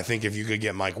 And I think if you could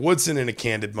get Mike Woodson in a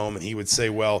candid moment, he would say,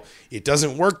 well, it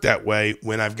doesn't work that way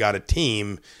when I've got a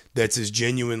team that's as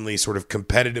genuinely sort of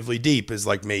competitively deep as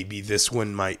like maybe this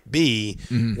one might be,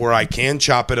 where I can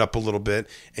chop it up a little bit,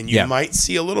 and you might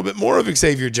see a little bit more of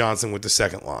Xavier Johnson with the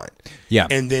second line. Yeah.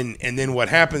 And then what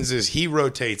happens is he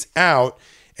rotates out,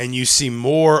 and you see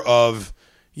more of,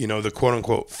 the quote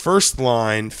unquote first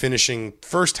line finishing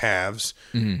first halves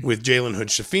with Jalen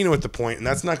Hood-Schifino at the point. And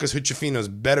that's not because Hood-Schifino's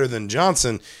better than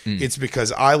Johnson. It's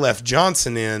because I left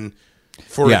Johnson in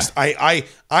for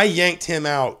I yanked him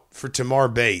out for Tamar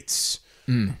Bates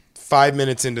 5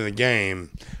 minutes into the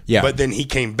game. Yeah. But then he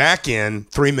came back in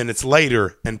 3 minutes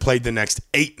later and played the next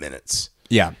 8 minutes.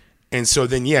 Yeah. And so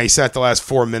then he sat the last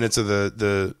 4 minutes of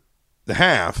the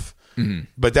half.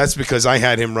 But that's because I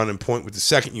had him running point with the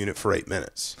second unit for 8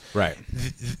 minutes. Right.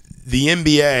 The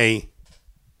NBA,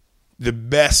 the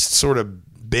best sort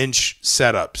of bench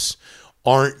setups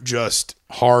aren't just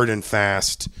hard and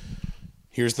fast.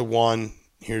 Here's the 1,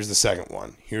 here's the second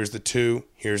 1, here's the 2,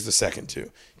 here's the second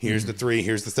 2, here's the 3,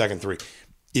 here's the second 3.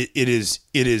 It is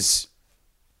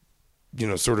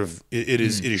sort of it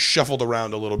is shuffled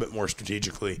around a little bit more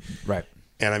strategically. Right.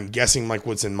 And I'm guessing Mike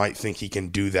Woodson might think he can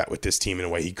do that with this team in a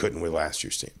way he couldn't with last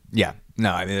year's team. Yeah.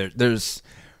 No, I mean, there's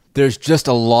just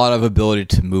a lot of ability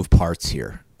to move parts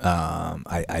here.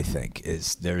 I think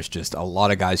there's just a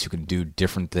lot of guys who can do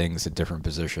different things at different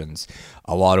positions.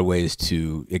 A lot of ways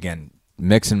to, again,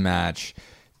 mix and match,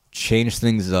 change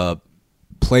things up,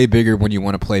 play bigger when you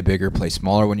want to play bigger, play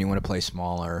smaller when you want to play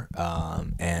smaller,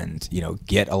 and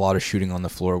get a lot of shooting on the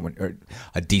floor or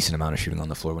a decent amount of shooting on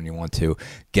the floor when you want to.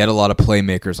 Get a lot of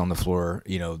playmakers on the floor,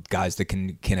 guys that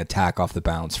can attack off the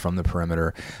bounce from the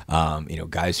perimeter,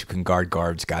 guys who can guard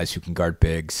guards, guys who can guard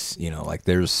bigs.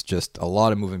 There's just a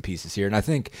lot of moving pieces here, and I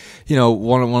think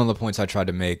one of the points I tried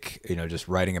to make, just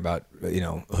writing about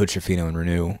Hood-Schifino and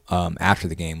Renew after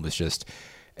the game was just.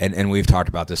 And we've talked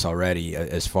about this already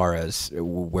as far as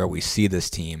where we see this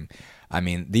team. I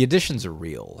mean, the additions are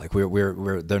real. Like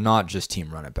they're not just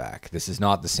team run it back. This is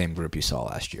not the same group you saw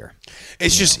last year.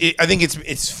 It's I think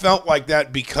it's felt like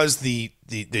that because the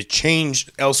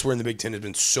change elsewhere in the Big Ten has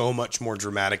been so much more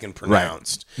dramatic and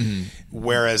pronounced. Right.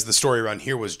 Whereas the story around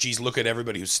here was, geez, look at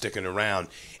everybody who's sticking around.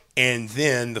 And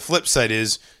then the flip side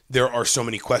is there are so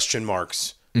many question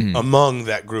marks among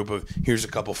that group of, here's a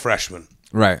couple freshmen.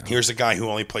 Right. Here's a guy who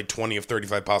only played 20 of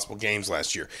 35 possible games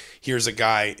last year. Here's a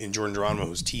guy in Jordan Geronimo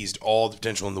who's teased all the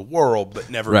potential in the world, but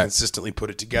never consistently put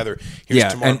it together.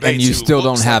 Here's Tamar Bates, and you still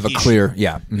don't have a clear,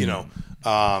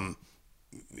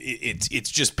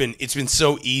 it's been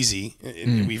so easy,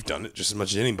 and we've done it just as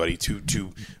much as anybody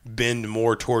to bend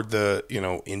more toward the,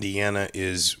 Indiana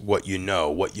is what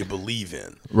what you believe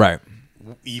in. Right.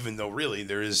 Even though really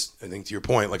there is, I think to your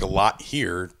point, like a lot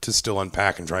here to still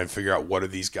unpack and try and figure out what are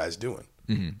these guys doing.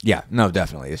 Yeah, no,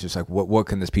 definitely. It's just like what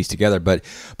can this piece together? But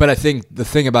I think the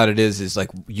thing about it is like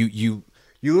you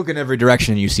look in every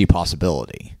direction and you see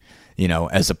possibility,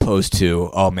 as opposed to,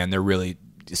 oh man, they're really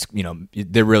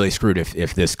they're really screwed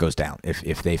if this goes down.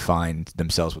 If they find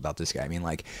themselves without this guy. I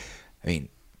mean,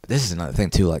 this is another thing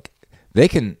too. Like they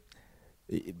can,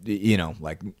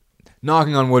 like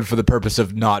knocking on wood for the purpose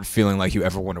of not feeling like you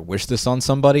ever want to wish this on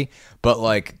somebody, but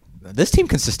like this team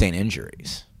can sustain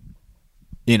injuries.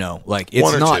 Like it's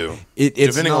one or not two, it's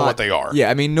depending on what they are. Yeah,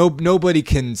 I mean, nobody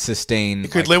can sustain. You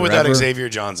could live without Xavier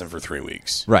Johnson for 3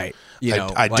 weeks, right?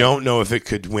 I don't know if it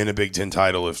could win a Big Ten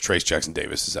title if Trace Jackson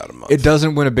Davis is out a month. It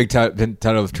doesn't win a Big Ten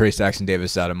title if Trace Jackson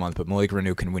Davis is out a month, but Malik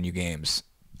Reneau can win you games.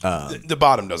 The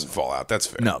bottom doesn't fall out. That's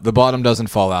fair. No, the bottom doesn't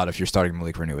fall out if you're starting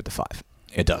Malik Reneau at the 5.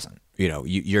 It doesn't.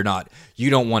 You're not. You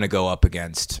don't want to go up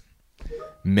against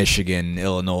Michigan,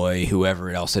 Illinois, whoever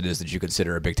else it is that you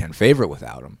consider a Big Ten favorite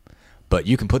without him. But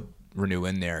you can put Reneau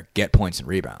in there, get points and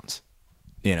rebounds,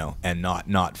 and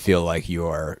not feel like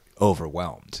you're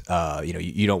overwhelmed.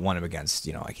 You don't want him against,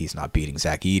 like he's not beating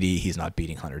Zach Edey, he's not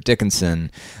beating Hunter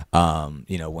Dickinson,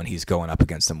 when he's going up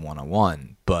against them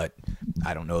one-on-one. But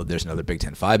I don't know if there's another Big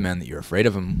Ten 5-man that you're afraid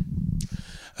of him.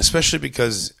 Especially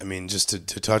because, I mean, just to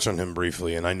touch on him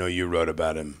briefly, and I know you wrote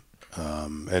about him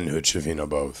and Hood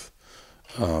both,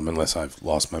 unless I've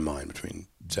lost my mind between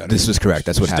Saturday. This was correct.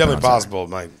 That's what it's happened. It's definitely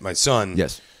possible. My son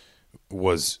yes.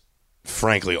 was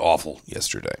frankly awful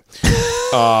yesterday.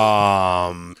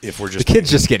 If we're just the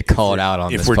kids just get called out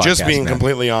on this if we're podcast, just being man.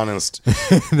 completely honest,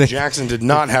 Jackson did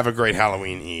not have a great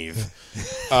Halloween Eve.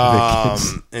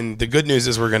 And the good news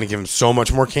is we're going to give him so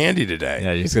much more candy today.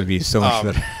 Yeah, he's going to be so much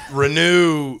better.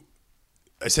 Reneau,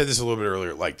 I said this a little bit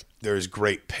earlier, like there is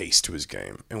great pace to his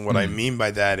game. And what I mean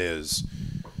by that is,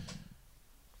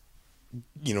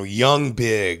 young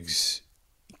bigs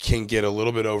can get a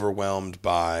little bit overwhelmed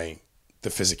by the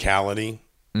physicality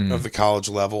of the college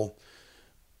level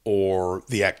or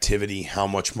the activity, how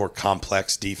much more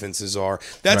complex defenses are.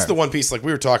 That's the one piece, like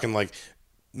we were talking, like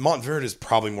Montverde is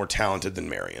probably more talented than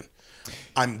Marian.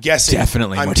 I'm guessing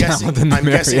definitely more talented than Marian.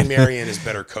 I'm guessing Marian is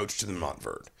better coached than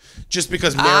Montverde. Just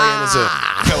because Marian is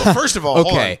well, first of all,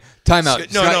 okay,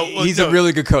 timeout. No, he's a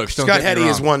really good coach. Don't Scott get me Heddy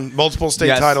has wrong. won multiple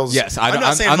state titles. Yes, I'm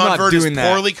not saying Montverde is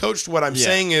poorly coached. What I'm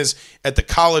saying is, at the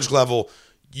college level,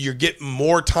 you get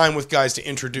more time with guys to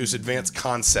introduce advanced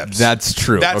concepts. That's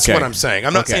true. That's what I'm saying.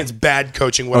 I'm not saying it's bad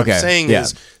coaching. What I'm saying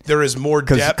is there is more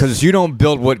depth. Because you don't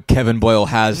build what Kevin Boyle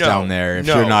has down there if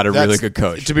you're not a really good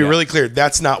coach. To be really clear,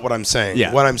 that's not what I'm saying.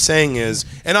 Yeah. What I'm saying is,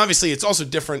 and obviously it's also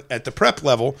different at the prep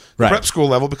level, prep school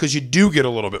level, because you do get a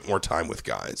little bit more time with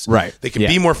guys. Right. They can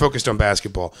be more focused on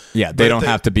basketball. Yeah, they don't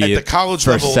have to be at the college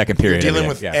first, level, second period. You're dealing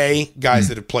with guys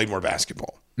that have played more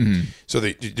basketball. So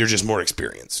they're just more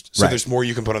experienced. So there's more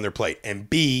you can put on their plate. And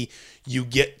B, you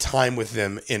get time with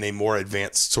them in a more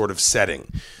advanced sort of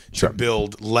setting to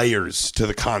build layers to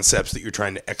the concepts that you're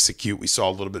trying to execute. We saw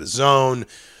a little bit of zone,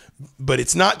 but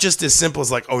it's not just as simple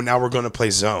as like, oh, now we're going to play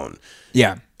zone.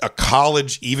 Yeah. A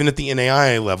college, even at the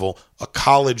NAIA level, a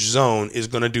college zone is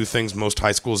going to do things most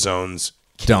high school zones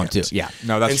don't do. Yeah.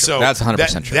 No, that's true. So that's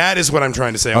 100% true. That is what I'm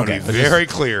trying to say. I want to be very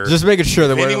clear. Just making sure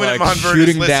that we're Anyone like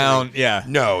shooting down. Yeah.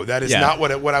 No, that is not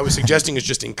what I was suggesting. Is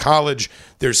just in college,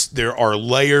 there are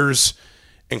layers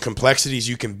and complexities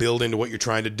you can build into what you're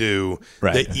trying to do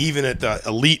that even at the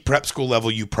elite prep school level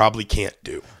you probably can't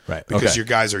do. Right. Because your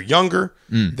guys are younger.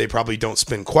 They probably don't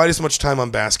spend quite as much time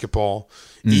on basketball,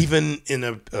 even in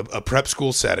a prep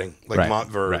school setting like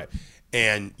Montverde. Right.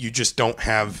 And you just don't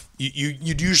have you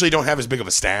usually don't have as big of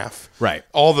a staff. Right.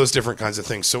 All those different kinds of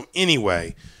things. So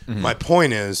anyway, my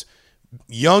point is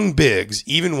young bigs,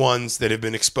 even ones that have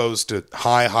been exposed to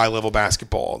high level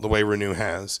basketball the way Reneau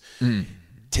has,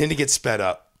 tend to get sped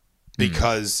up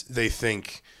because they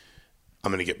think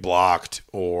I'm going to get blocked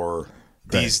or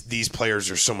these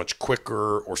players are so much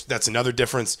quicker, or that's another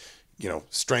difference.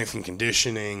 Strength and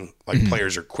conditioning, like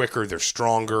players are quicker, they're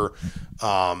stronger.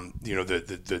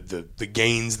 The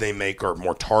gains they make are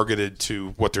more targeted to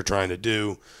what they're trying to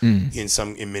do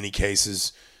in many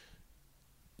cases.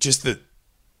 Just the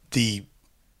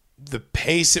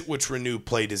pace at which Reneau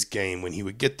played his game, when he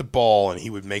would get the ball and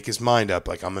he would make his mind up,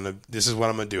 like this is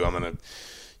what I'm gonna do.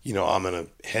 I'm gonna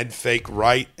head fake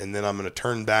right and then I'm gonna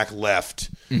turn back left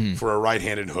for a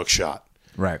right-handed hook shot.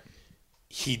 Right.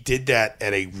 He did that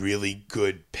at a really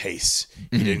good pace.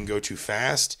 He didn't go too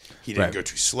fast. He didn't go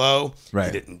too slow. Right.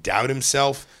 He didn't doubt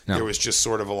himself. No. There was just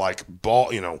sort of a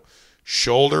ball,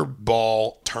 shoulder,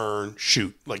 ball, turn,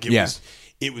 shoot. Like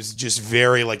it was just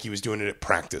very like he was doing it at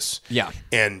practice. Yeah.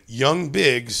 And young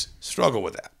bigs struggle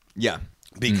with that. Yeah.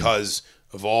 Because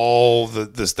of all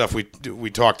the stuff we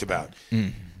talked about.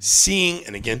 Seeing,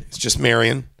 and again, it's just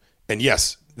Marian. And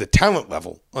yes, the talent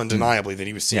level, undeniably, that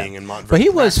he was seeing in Montverde. But he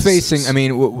was facing,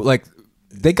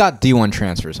 they got D1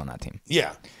 transfers on that team.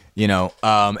 Yeah.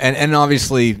 And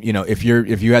obviously, if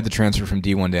you had the transfer from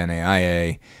D1 to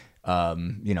NAIA,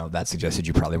 that suggested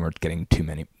you probably weren't getting too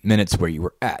many minutes where you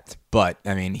were at. But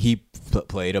I mean, he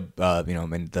played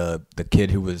the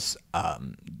kid who was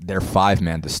their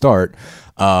 5-man to start,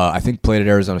 I think played at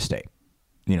Arizona State,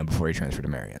 before he transferred to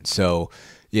Marian. So,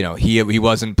 he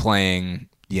wasn't playing,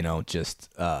 just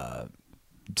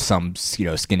some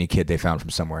skinny kid they found from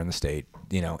somewhere in the state.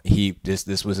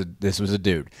 This was a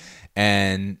dude,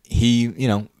 and he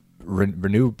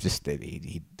Renew just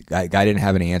the guy didn't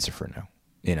have any answer for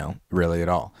Renew, really at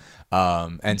all.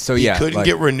 And so he couldn't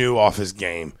get Renew off his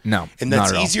game. No, and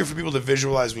that's easier for people to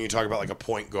visualize when you talk about like a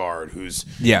point guard who's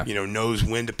knows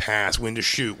when to pass, when to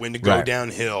shoot, when to go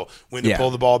downhill, when to pull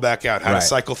the ball back out, how to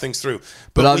cycle things through.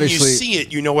 But when you see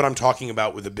it, you know what I'm talking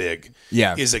about with a big.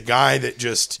 Yeah, is a guy that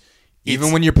just.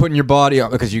 Even when you're putting your body on,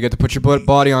 because you get to put your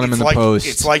body on him in the post.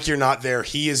 It's like you're not there.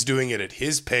 He is doing it at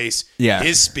his pace,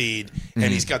 his speed, and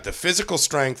he's got the physical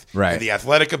strength and the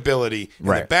athletic ability and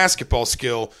the basketball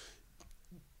skill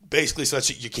basically such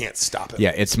that you can't stop him.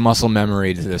 Yeah, it's muscle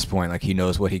memory to this point. Like he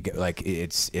knows what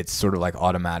it's sort of like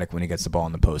automatic when he gets the ball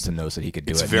in the post and knows that he could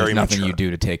do it. There's nothing you do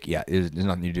to take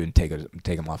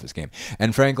him off his game.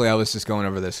 And frankly, I was just going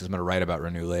over this because I'm going to write about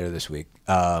Renew later this week.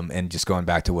 And just going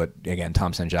back to what again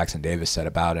Tom and Jackson Davis said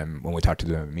about him when we talked to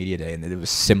them at media day, and it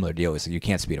was a similar deal. It's like you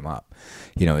can't speed him up.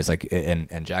 It's like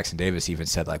and Jackson Davis even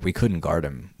said like we couldn't guard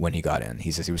him when he got in.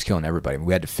 He says he was killing everybody.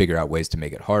 We had to figure out ways to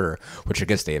make it harder, which I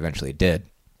guess they eventually did.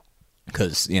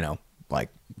 Because, like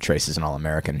Trace is an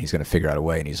All-American. He's going to figure out a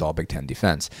way, and he's all Big Ten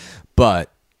defense.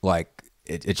 But, like,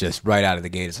 it just right out of the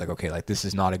gate, it's like, okay, like this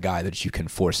is not a guy that you can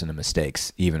force into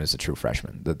mistakes, even as a true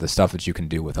freshman. The stuff that you can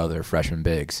do with other freshman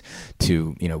bigs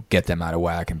to, get them out of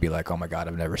whack and be like, oh, my God,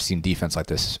 I've never seen defense like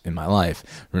this in my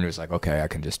life. Renew's like, okay, I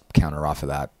can just counter off of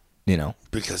that.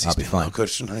 Because he's been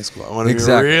well-coached in high school. I want to be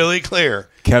really clear.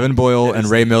 Kevin Boyle and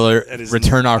Ray Miller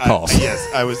return our calls.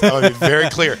 Yes, I want to be very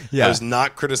clear. I was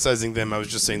not criticizing them. I was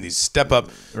just saying these step up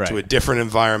to a different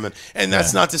environment. And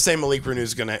that's not to say Malik Renew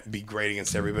is going to be great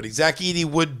against everybody. Zach Edey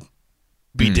would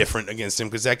be different against him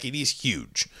because Zach Edey is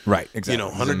huge. Right, exactly.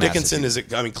 Hunter Dickinson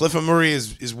Clifford Murray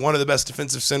is one of the best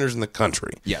defensive centers in the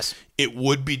country. Yes. It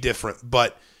would be different,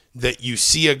 but that you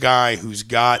see a guy who's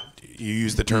got, you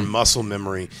use the term muscle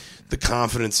memory, the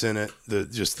confidence in it,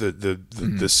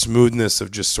 the smoothness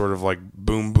of just sort of like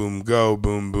boom, boom, go,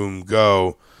 boom, boom,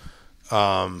 go.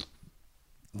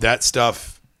 That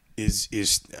stuff is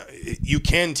you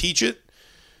can teach it.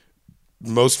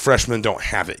 Most freshmen don't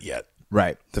have it yet.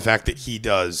 Right. The fact that he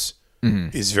does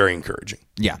is very encouraging.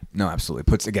 Yeah, no, absolutely.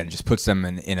 Puts them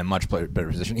in a much better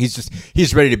position.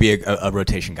 He's ready to be a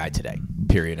rotation guy today.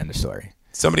 Period. End of story.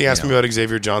 Somebody asked me about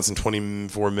Xavier Johnson,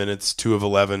 24 minutes, 2 of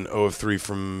 11, 0 of 3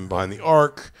 from behind the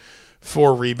arc,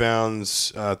 4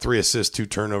 rebounds, 3 assists, 2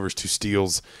 turnovers, 2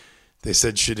 steals. They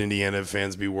said, should Indiana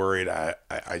fans be worried? I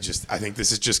think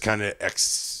this is just kind of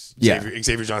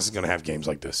Xavier Johnson's going to have games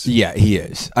like this. Yeah, he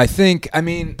is.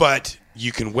 But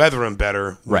you can weather him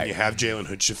better when you have Jalen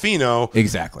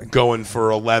Hood-Schifino going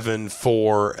for 11,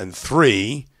 4, and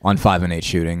 3. On 5 and 8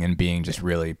 shooting and being just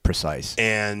really precise.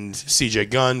 And CJ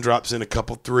Gunn drops in a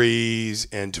couple threes,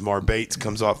 and Tamar Bates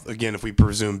comes off. Again, if we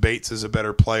presume Bates is a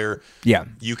better player,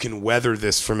 you can weather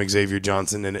this from Xavier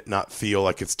Johnson and it not feel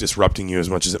like it's disrupting you as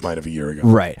much as it might have a year ago.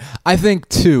 Right. I think,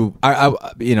 too,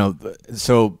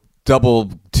 so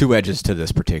double 2 edges to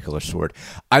this particular sword.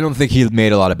 I don't think he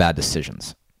made a lot of bad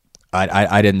decisions.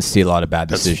 I didn't see a lot of bad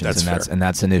decisions, and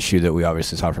that's an issue that we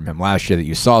obviously saw from him last year, that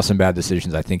you saw some bad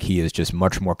decisions. I think he is just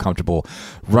much more comfortable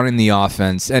running the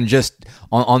offense and just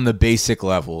on the basic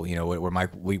level, where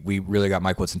we really got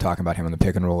Mike Woodson talking about him in the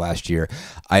pick and roll last year.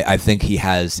 I think he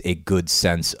has a good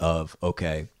sense of,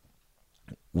 okay,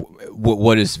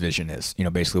 what his vision is,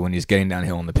 basically when he's getting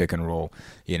downhill in the pick and roll,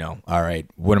 all right,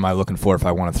 what am I looking for if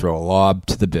I want to throw a lob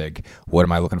to the big? What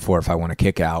am I looking for if I want to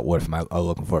kick out? What am I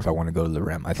looking for if I want to go to the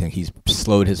rim? I think he's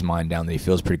slowed his mind down, that he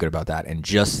feels pretty good about that, and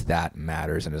just that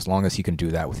matters. And as long as he can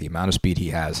do that with the amount of speed he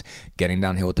has, getting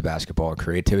downhill with the basketball and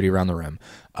creativity around the rim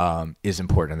is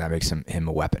important, and that makes him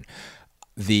a weapon.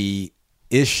 The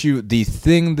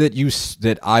thing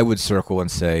that I would circle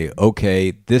and say,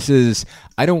 okay,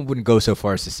 I wouldn't go so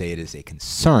far as to say it is a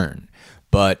concern,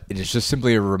 but it is just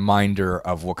simply a reminder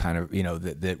of what kind of,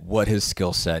 that what his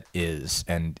skill set is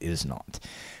and is not.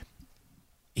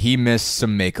 He missed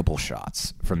some makeable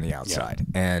shots from the outside,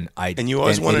 and you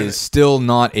always it is still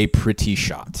not a pretty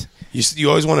shot. You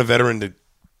always want a veteran to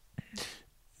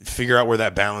figure out where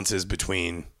that balance is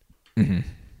between,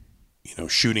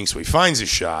 shooting so he finds his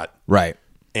shot, right,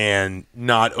 and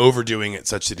not overdoing it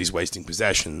such that he's wasting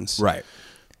possessions, right.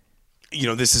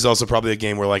 this is also probably a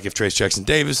game where, like, if Trace Jackson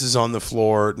Davis is on the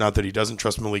floor, not that he doesn't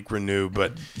trust Malik Renew,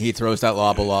 but he throws that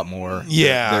lob a lot more.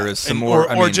 Yeah. There is some more.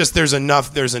 Or just there's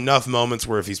enough moments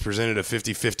where if he's presented a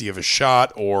 50-50 of a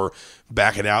shot, or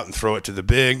back it out and throw it to the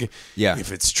big. Yeah.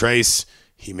 If it's Trace,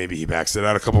 he backs it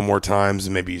out a couple more times,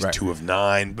 and maybe he's 2 of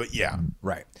 9. But yeah.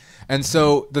 Right. And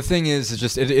so the thing is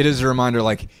just it is a reminder,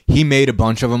 like, he made a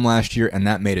bunch of them last year, and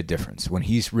that made a difference. When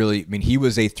he's really, he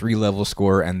was a 3-level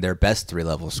scorer and their best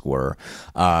 3-level scorer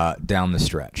down the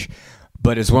stretch.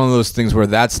 But it's one of those things where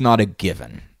that's not a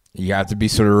given. You have to be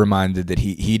sort of reminded that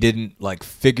he didn't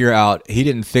he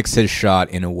didn't fix his shot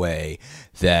in a way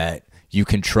that you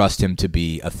can trust him to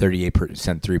be a 38%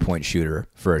 3-point shooter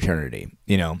for eternity.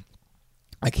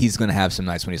 Like, he's going to have some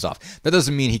nights when he's off. That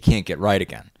doesn't mean he can't get right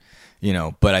again.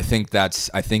 But I think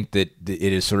that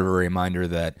it is sort of a reminder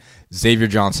that Xavier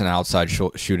Johnson outside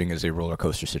shooting is a roller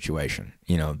coaster situation.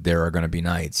 There are going to be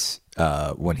nights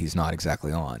when he's not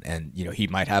exactly on, and he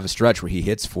might have a stretch where he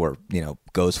hits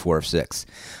goes 4 of 6,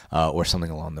 or something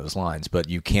along those lines. But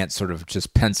you can't sort of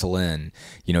just pencil in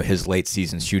his late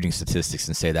season shooting statistics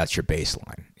and say that's your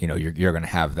baseline. You're going to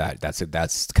have that.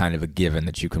 That's kind of a given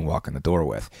that you can walk in the door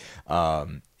with.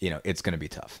 It's going to be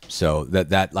tough. So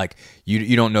that like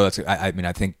you don't know.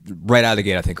 I think right out of the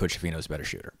gate, I think Coach Schifino is a better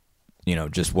shooter.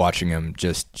 Just watching him,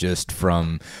 just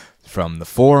from the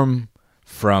form,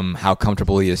 from how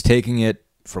comfortable he is taking it,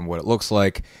 from what it looks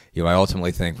like. I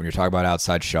ultimately think when you're talking about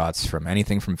outside shots, from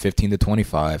anything from 15 to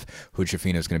 25, Coach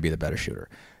Schifino is going to be the better shooter.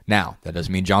 Now, that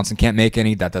doesn't mean Johnson can't make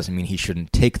any. That doesn't mean he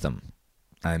shouldn't take them.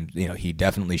 He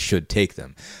definitely should take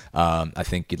them. I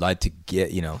think you'd like to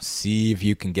get, see if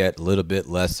you can get a little bit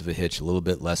less of a hitch, a little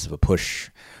bit less of a push.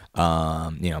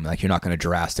 Like, you're not going to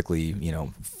drastically,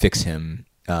 fix him,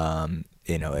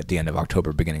 at the end of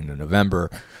October, beginning of November.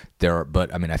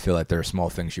 But I feel like there are small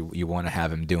things you want to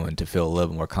have him doing to feel a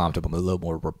little more comfortable, a little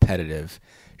more repetitive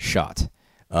shot.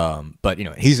 But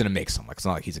he's going to make some. Like, it's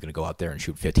not like he's going to go out there and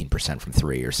shoot 15% from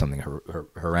 3 or something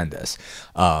horrendous.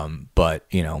 But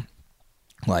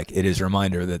like, it is a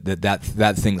reminder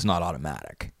that thing's not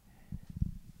automatic.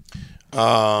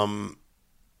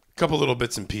 Couple little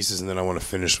bits and pieces, and then I want to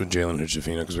finish with Jalen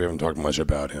Hood-Schifino because we haven't talked much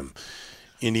about him.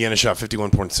 Indiana shot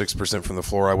 51.6% from the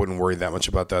floor. I wouldn't worry that much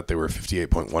about that. They were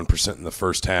 58.1% in the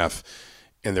first half,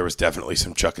 and there was definitely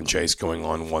some chuck and chase going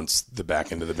on once the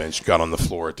back end of the bench got on the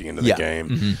floor at the end of the game.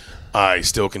 Mm-hmm. I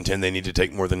still contend they need to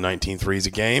take more than 19 threes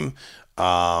a game.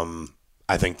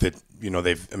 I think that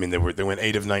they went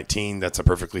 8 of 19. That's a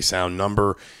perfectly sound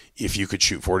number. If you could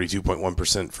shoot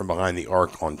 42.1% from behind the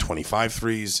arc on 25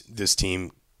 threes, this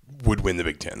team would win the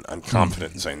Big Ten. I'm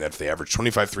confident in saying that if they averaged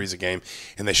 25 threes a game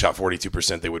and they shot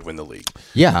 42%, they would win the league.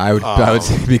 Yeah, I would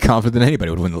be confident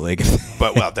anybody would win the league.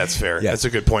 But, well, that's fair. Yeah. That's a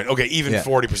good point. Okay, even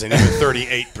 40%, even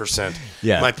 38%.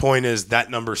 Yeah. My point is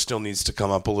that number still needs to come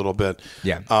up a little bit.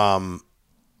 Yeah.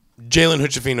 Jalen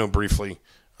Hood-Schifino briefly,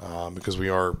 because we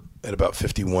are at about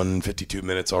 51, 52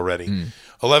 minutes already.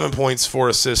 11 points, 4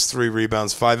 assists, 3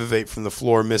 rebounds, 5 of 8 from the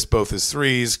floor, missed both his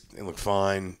threes. They look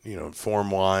fine,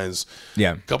 form-wise.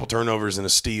 Yeah. A couple turnovers and a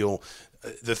steal.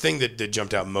 The thing that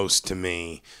jumped out most to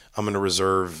me, I'm going to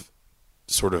reserve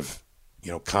sort of,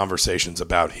 conversations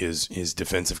about his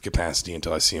defensive capacity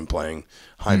until I see him playing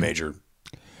high major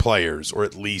players, or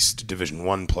at least Division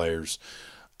I players.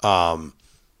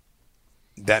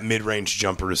 That mid-range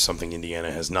jumper is something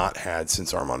Indiana has not had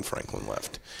since Armand Franklin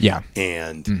left. Yeah.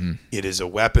 And it is a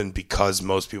weapon because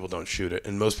most people don't shoot it.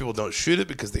 And most people don't shoot it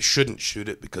because they shouldn't shoot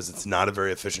it because it's not a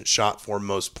very efficient shot for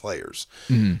most players.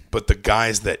 Mm-hmm. But the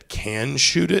guys that can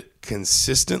shoot it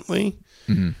consistently,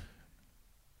 it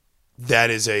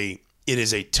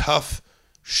is a tough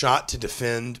shot to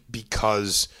defend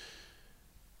because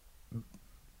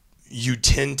you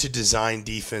tend to design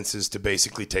defenses to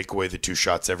basically take away the 2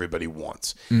 shots everybody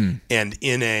wants. And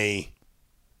in a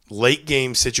late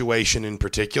game situation in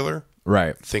particular,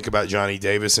 right? Think about Johnny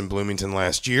Davis and Bloomington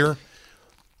last year.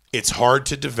 It's hard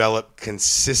to develop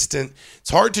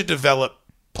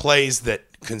plays that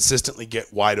consistently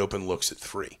get wide open looks at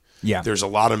 3. Yeah. There's a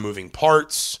lot of moving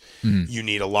parts. You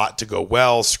need a lot to go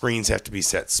well. Screens have to be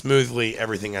set smoothly.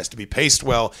 Everything has to be paced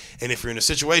well. And if you're in a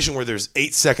situation where there's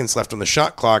 8 seconds left on the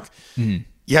shot clock, you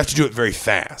have to do it very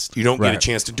fast. You don't get a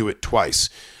chance to do it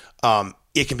twice.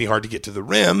 It can be hard to get to the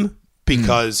rim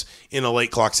because in a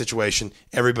late clock situation,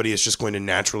 everybody is just going to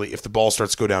naturally, if the ball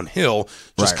starts to go downhill,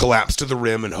 just collapse to the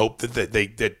rim and hope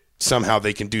that somehow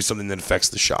they can do something that affects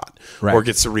the shot or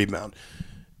gets the rebound.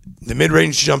 The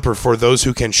mid-range jumper, for those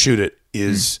who can shoot it,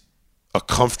 is a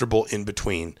comfortable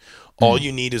in-between. All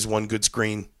you need is one good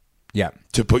screen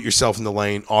to put yourself in the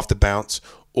lane off the bounce,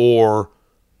 or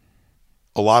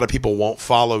a lot of people won't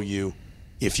follow you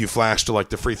if you flash to like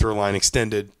the free throw line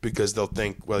extended, because they'll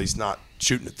think, well, he's not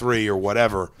shooting a three or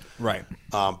whatever. Right.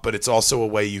 But it's also a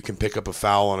way you can pick up a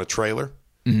foul on a trailer.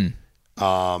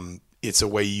 It's a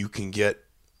way you can get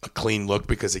a clean look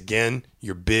because, again,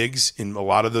 your bigs in a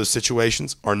lot of those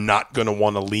situations are not going to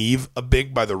want to leave a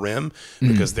big by the rim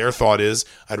because their thought is,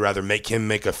 I'd rather make him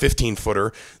make a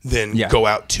 15-footer than go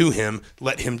out to him,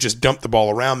 let him just dump the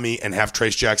ball around me, and have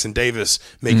Trace Jackson Davis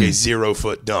make a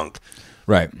 0-foot dunk.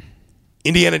 Right.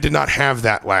 Indiana did not have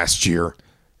that last year,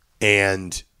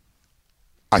 and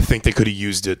I think they could have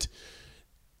used it.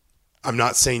 I'm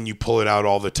not saying you pull it out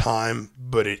all the time,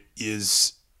 but it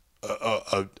is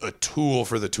a tool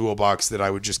for the toolbox that I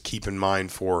would just keep in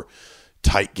mind for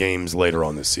tight games later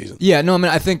on this season. Yeah, no, I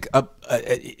mean, I think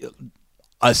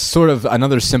a sort of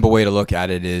another simple way to look at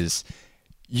it is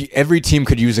every team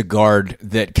could use a guard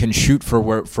that can shoot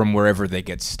from wherever they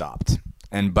get stopped.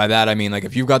 And by that, I mean, like,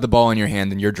 if you've got the ball in your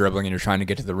hand and you're dribbling and you're trying to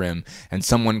get to the rim and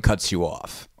someone cuts you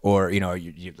off, or,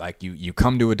 you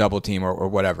come to a double team or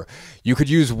whatever, you could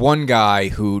use one guy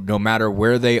who, no matter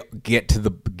where they get to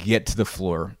the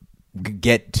floor,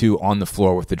 on the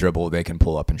floor with the dribble, they can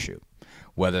pull up and shoot.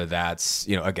 Whether that's,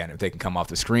 again, if they can come off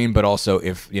the screen, but also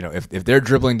if they're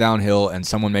dribbling downhill and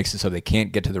someone makes it so they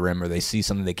can't get to the rim, or they see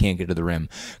something they can't get to the rim,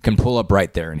 can pull up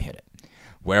right there and hit it.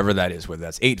 Wherever that is, whether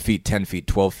that's 8 feet, 10 feet,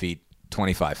 12 feet,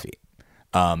 25 feet.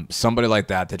 Somebody like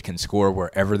that can score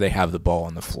wherever they have the ball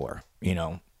on the floor,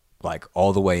 like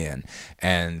all the way in.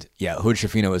 And yeah, Hood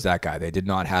Schifino is that guy. They did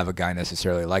not have a guy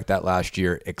necessarily like that last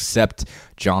year, except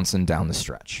Johnson down the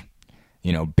stretch.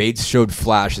 Bates showed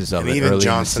flashes of it early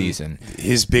Johnson, in the season.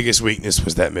 His biggest weakness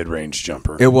was that mid-range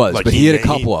jumper. It was, but he had a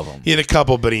couple of them. He had a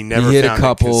couple, but he never found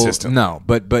it consistent. No,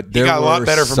 but there he got a lot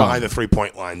better from some. behind the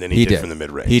three-point line than he did from the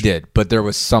mid-range. He did, but there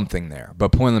was something there.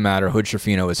 But point of the matter, Hood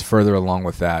Schifino is further along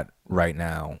with that right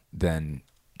now than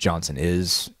Johnson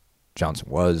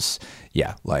was.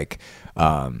 Yeah,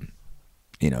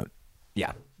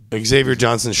 yeah. Xavier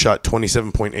Johnson shot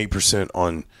 27.8%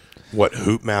 on what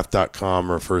hoopmath.com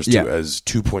refers to as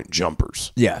 2-point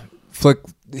jumpers. Yeah.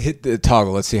 Hit the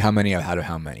toggle. Let's see how many out of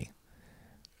how many.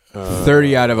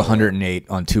 30 out of 108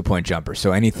 on 2-point jumpers.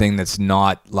 So anything that's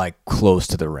not like close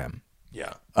to the rim.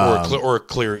 Yeah. Or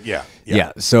clear. Yeah.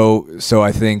 Yeah. So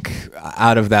I think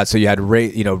out of that, so you had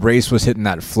Race was hitting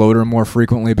that floater more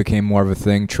frequently, became more of a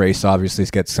thing. Trace obviously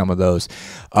gets some of those.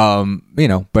 But I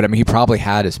mean, he probably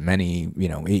had as many,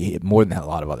 more than a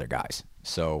lot of other guys.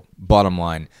 So bottom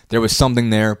line, there was something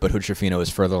there, but Hood Schifino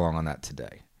is further along on that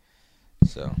today.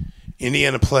 So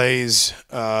Indiana plays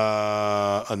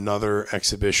another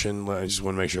exhibition. I just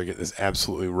want to make sure I get this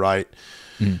absolutely right.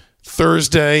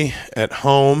 Thursday at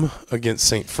home against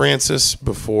St. Francis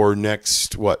before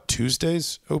next,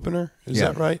 Tuesday's opener? Is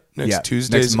that right?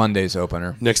 Tuesday's, next Monday's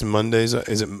opener. Next Monday's,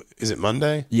 is it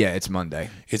Monday? Yeah, it's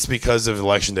Monday. It's because of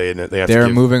Election Day, isn't it? They're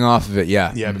moving off of it,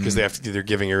 yeah. Yeah, because they're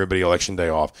giving everybody Election Day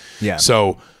off. Yeah.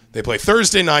 So they play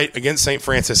Thursday night against St.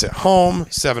 Francis at home,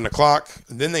 7 o'clock.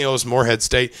 Then they host Morehead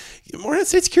State. Morehead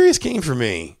State's a curious game for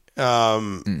me. Their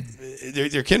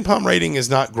KenPom rating is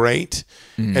not great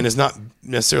and has not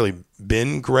necessarily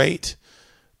been great,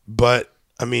 but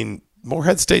I mean,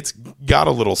 Morehead State's got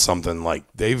a little something. Like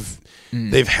they've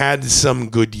had some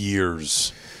good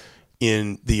years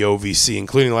in the OVC,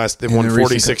 including they've won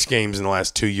 46 games in the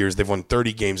last 2 years. They've won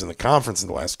 30 games in the conference in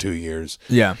the last 2 years.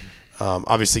 Yeah.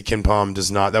 Obviously, KenPom does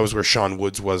not. That was where Sean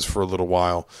Woods was for a little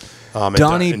while.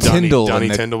 Donnie Tyndall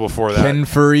before that. Ken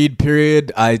Fareed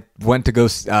period. I went to go.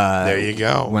 There you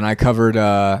go. When I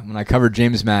covered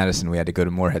James Madison, we had to go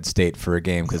to Morehead State for a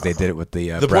game because they did it with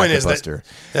the point is buster.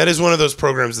 That is one of those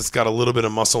programs that's got a little bit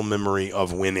of muscle memory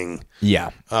of winning. Yeah.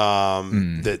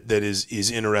 That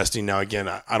is interesting. Now again,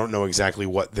 I don't know exactly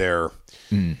what their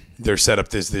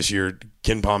setup is this year.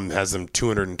 KenPom has them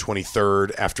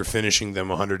 223rd after finishing them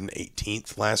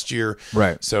 118th last year.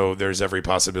 Right. So there's every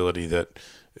possibility that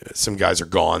some guys are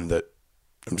gone that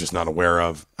I'm just not aware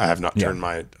of. I have not turned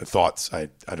my thoughts. I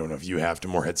don't know if you have to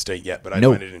Morehead State yet, but I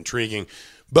find it intriguing.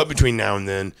 But between now and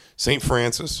then, St.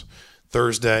 Francis,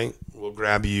 Thursday, we'll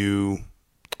grab you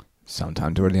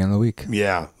sometime toward the end of the week.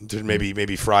 Yeah,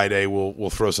 maybe Friday we'll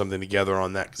throw something together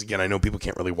on that because again I know people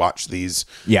can't really watch these.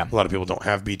 Yeah, a lot of people don't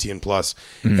have BTN Plus,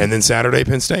 and then Saturday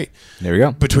Penn State. There we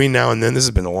go. Between now and then, this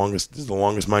has been the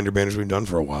longest Mind Your Banners we've done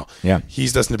for a while. Yeah,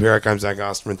 he's Dustin Dopirak. I'm Zach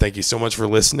Osterman. Thank you so much for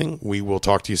listening. We will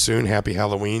talk to you soon. Happy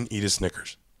Halloween. Eat a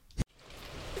Snickers.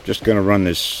 Just gonna run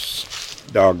this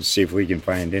dog to see if we can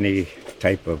find any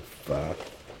type of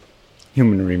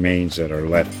human remains that are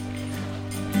left.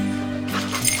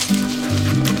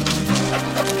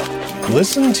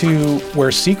 Listen to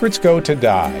Where Secrets Go to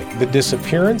Die, The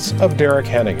Disappearance of Derek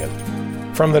Hennigan,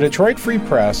 From the Detroit Free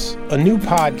Press, a new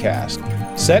podcast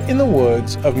set in the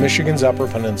woods of Michigan's Upper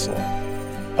Peninsula.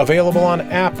 Available on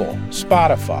Apple,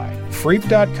 Spotify,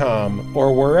 Freep.com,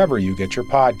 or wherever you get your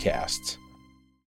podcasts.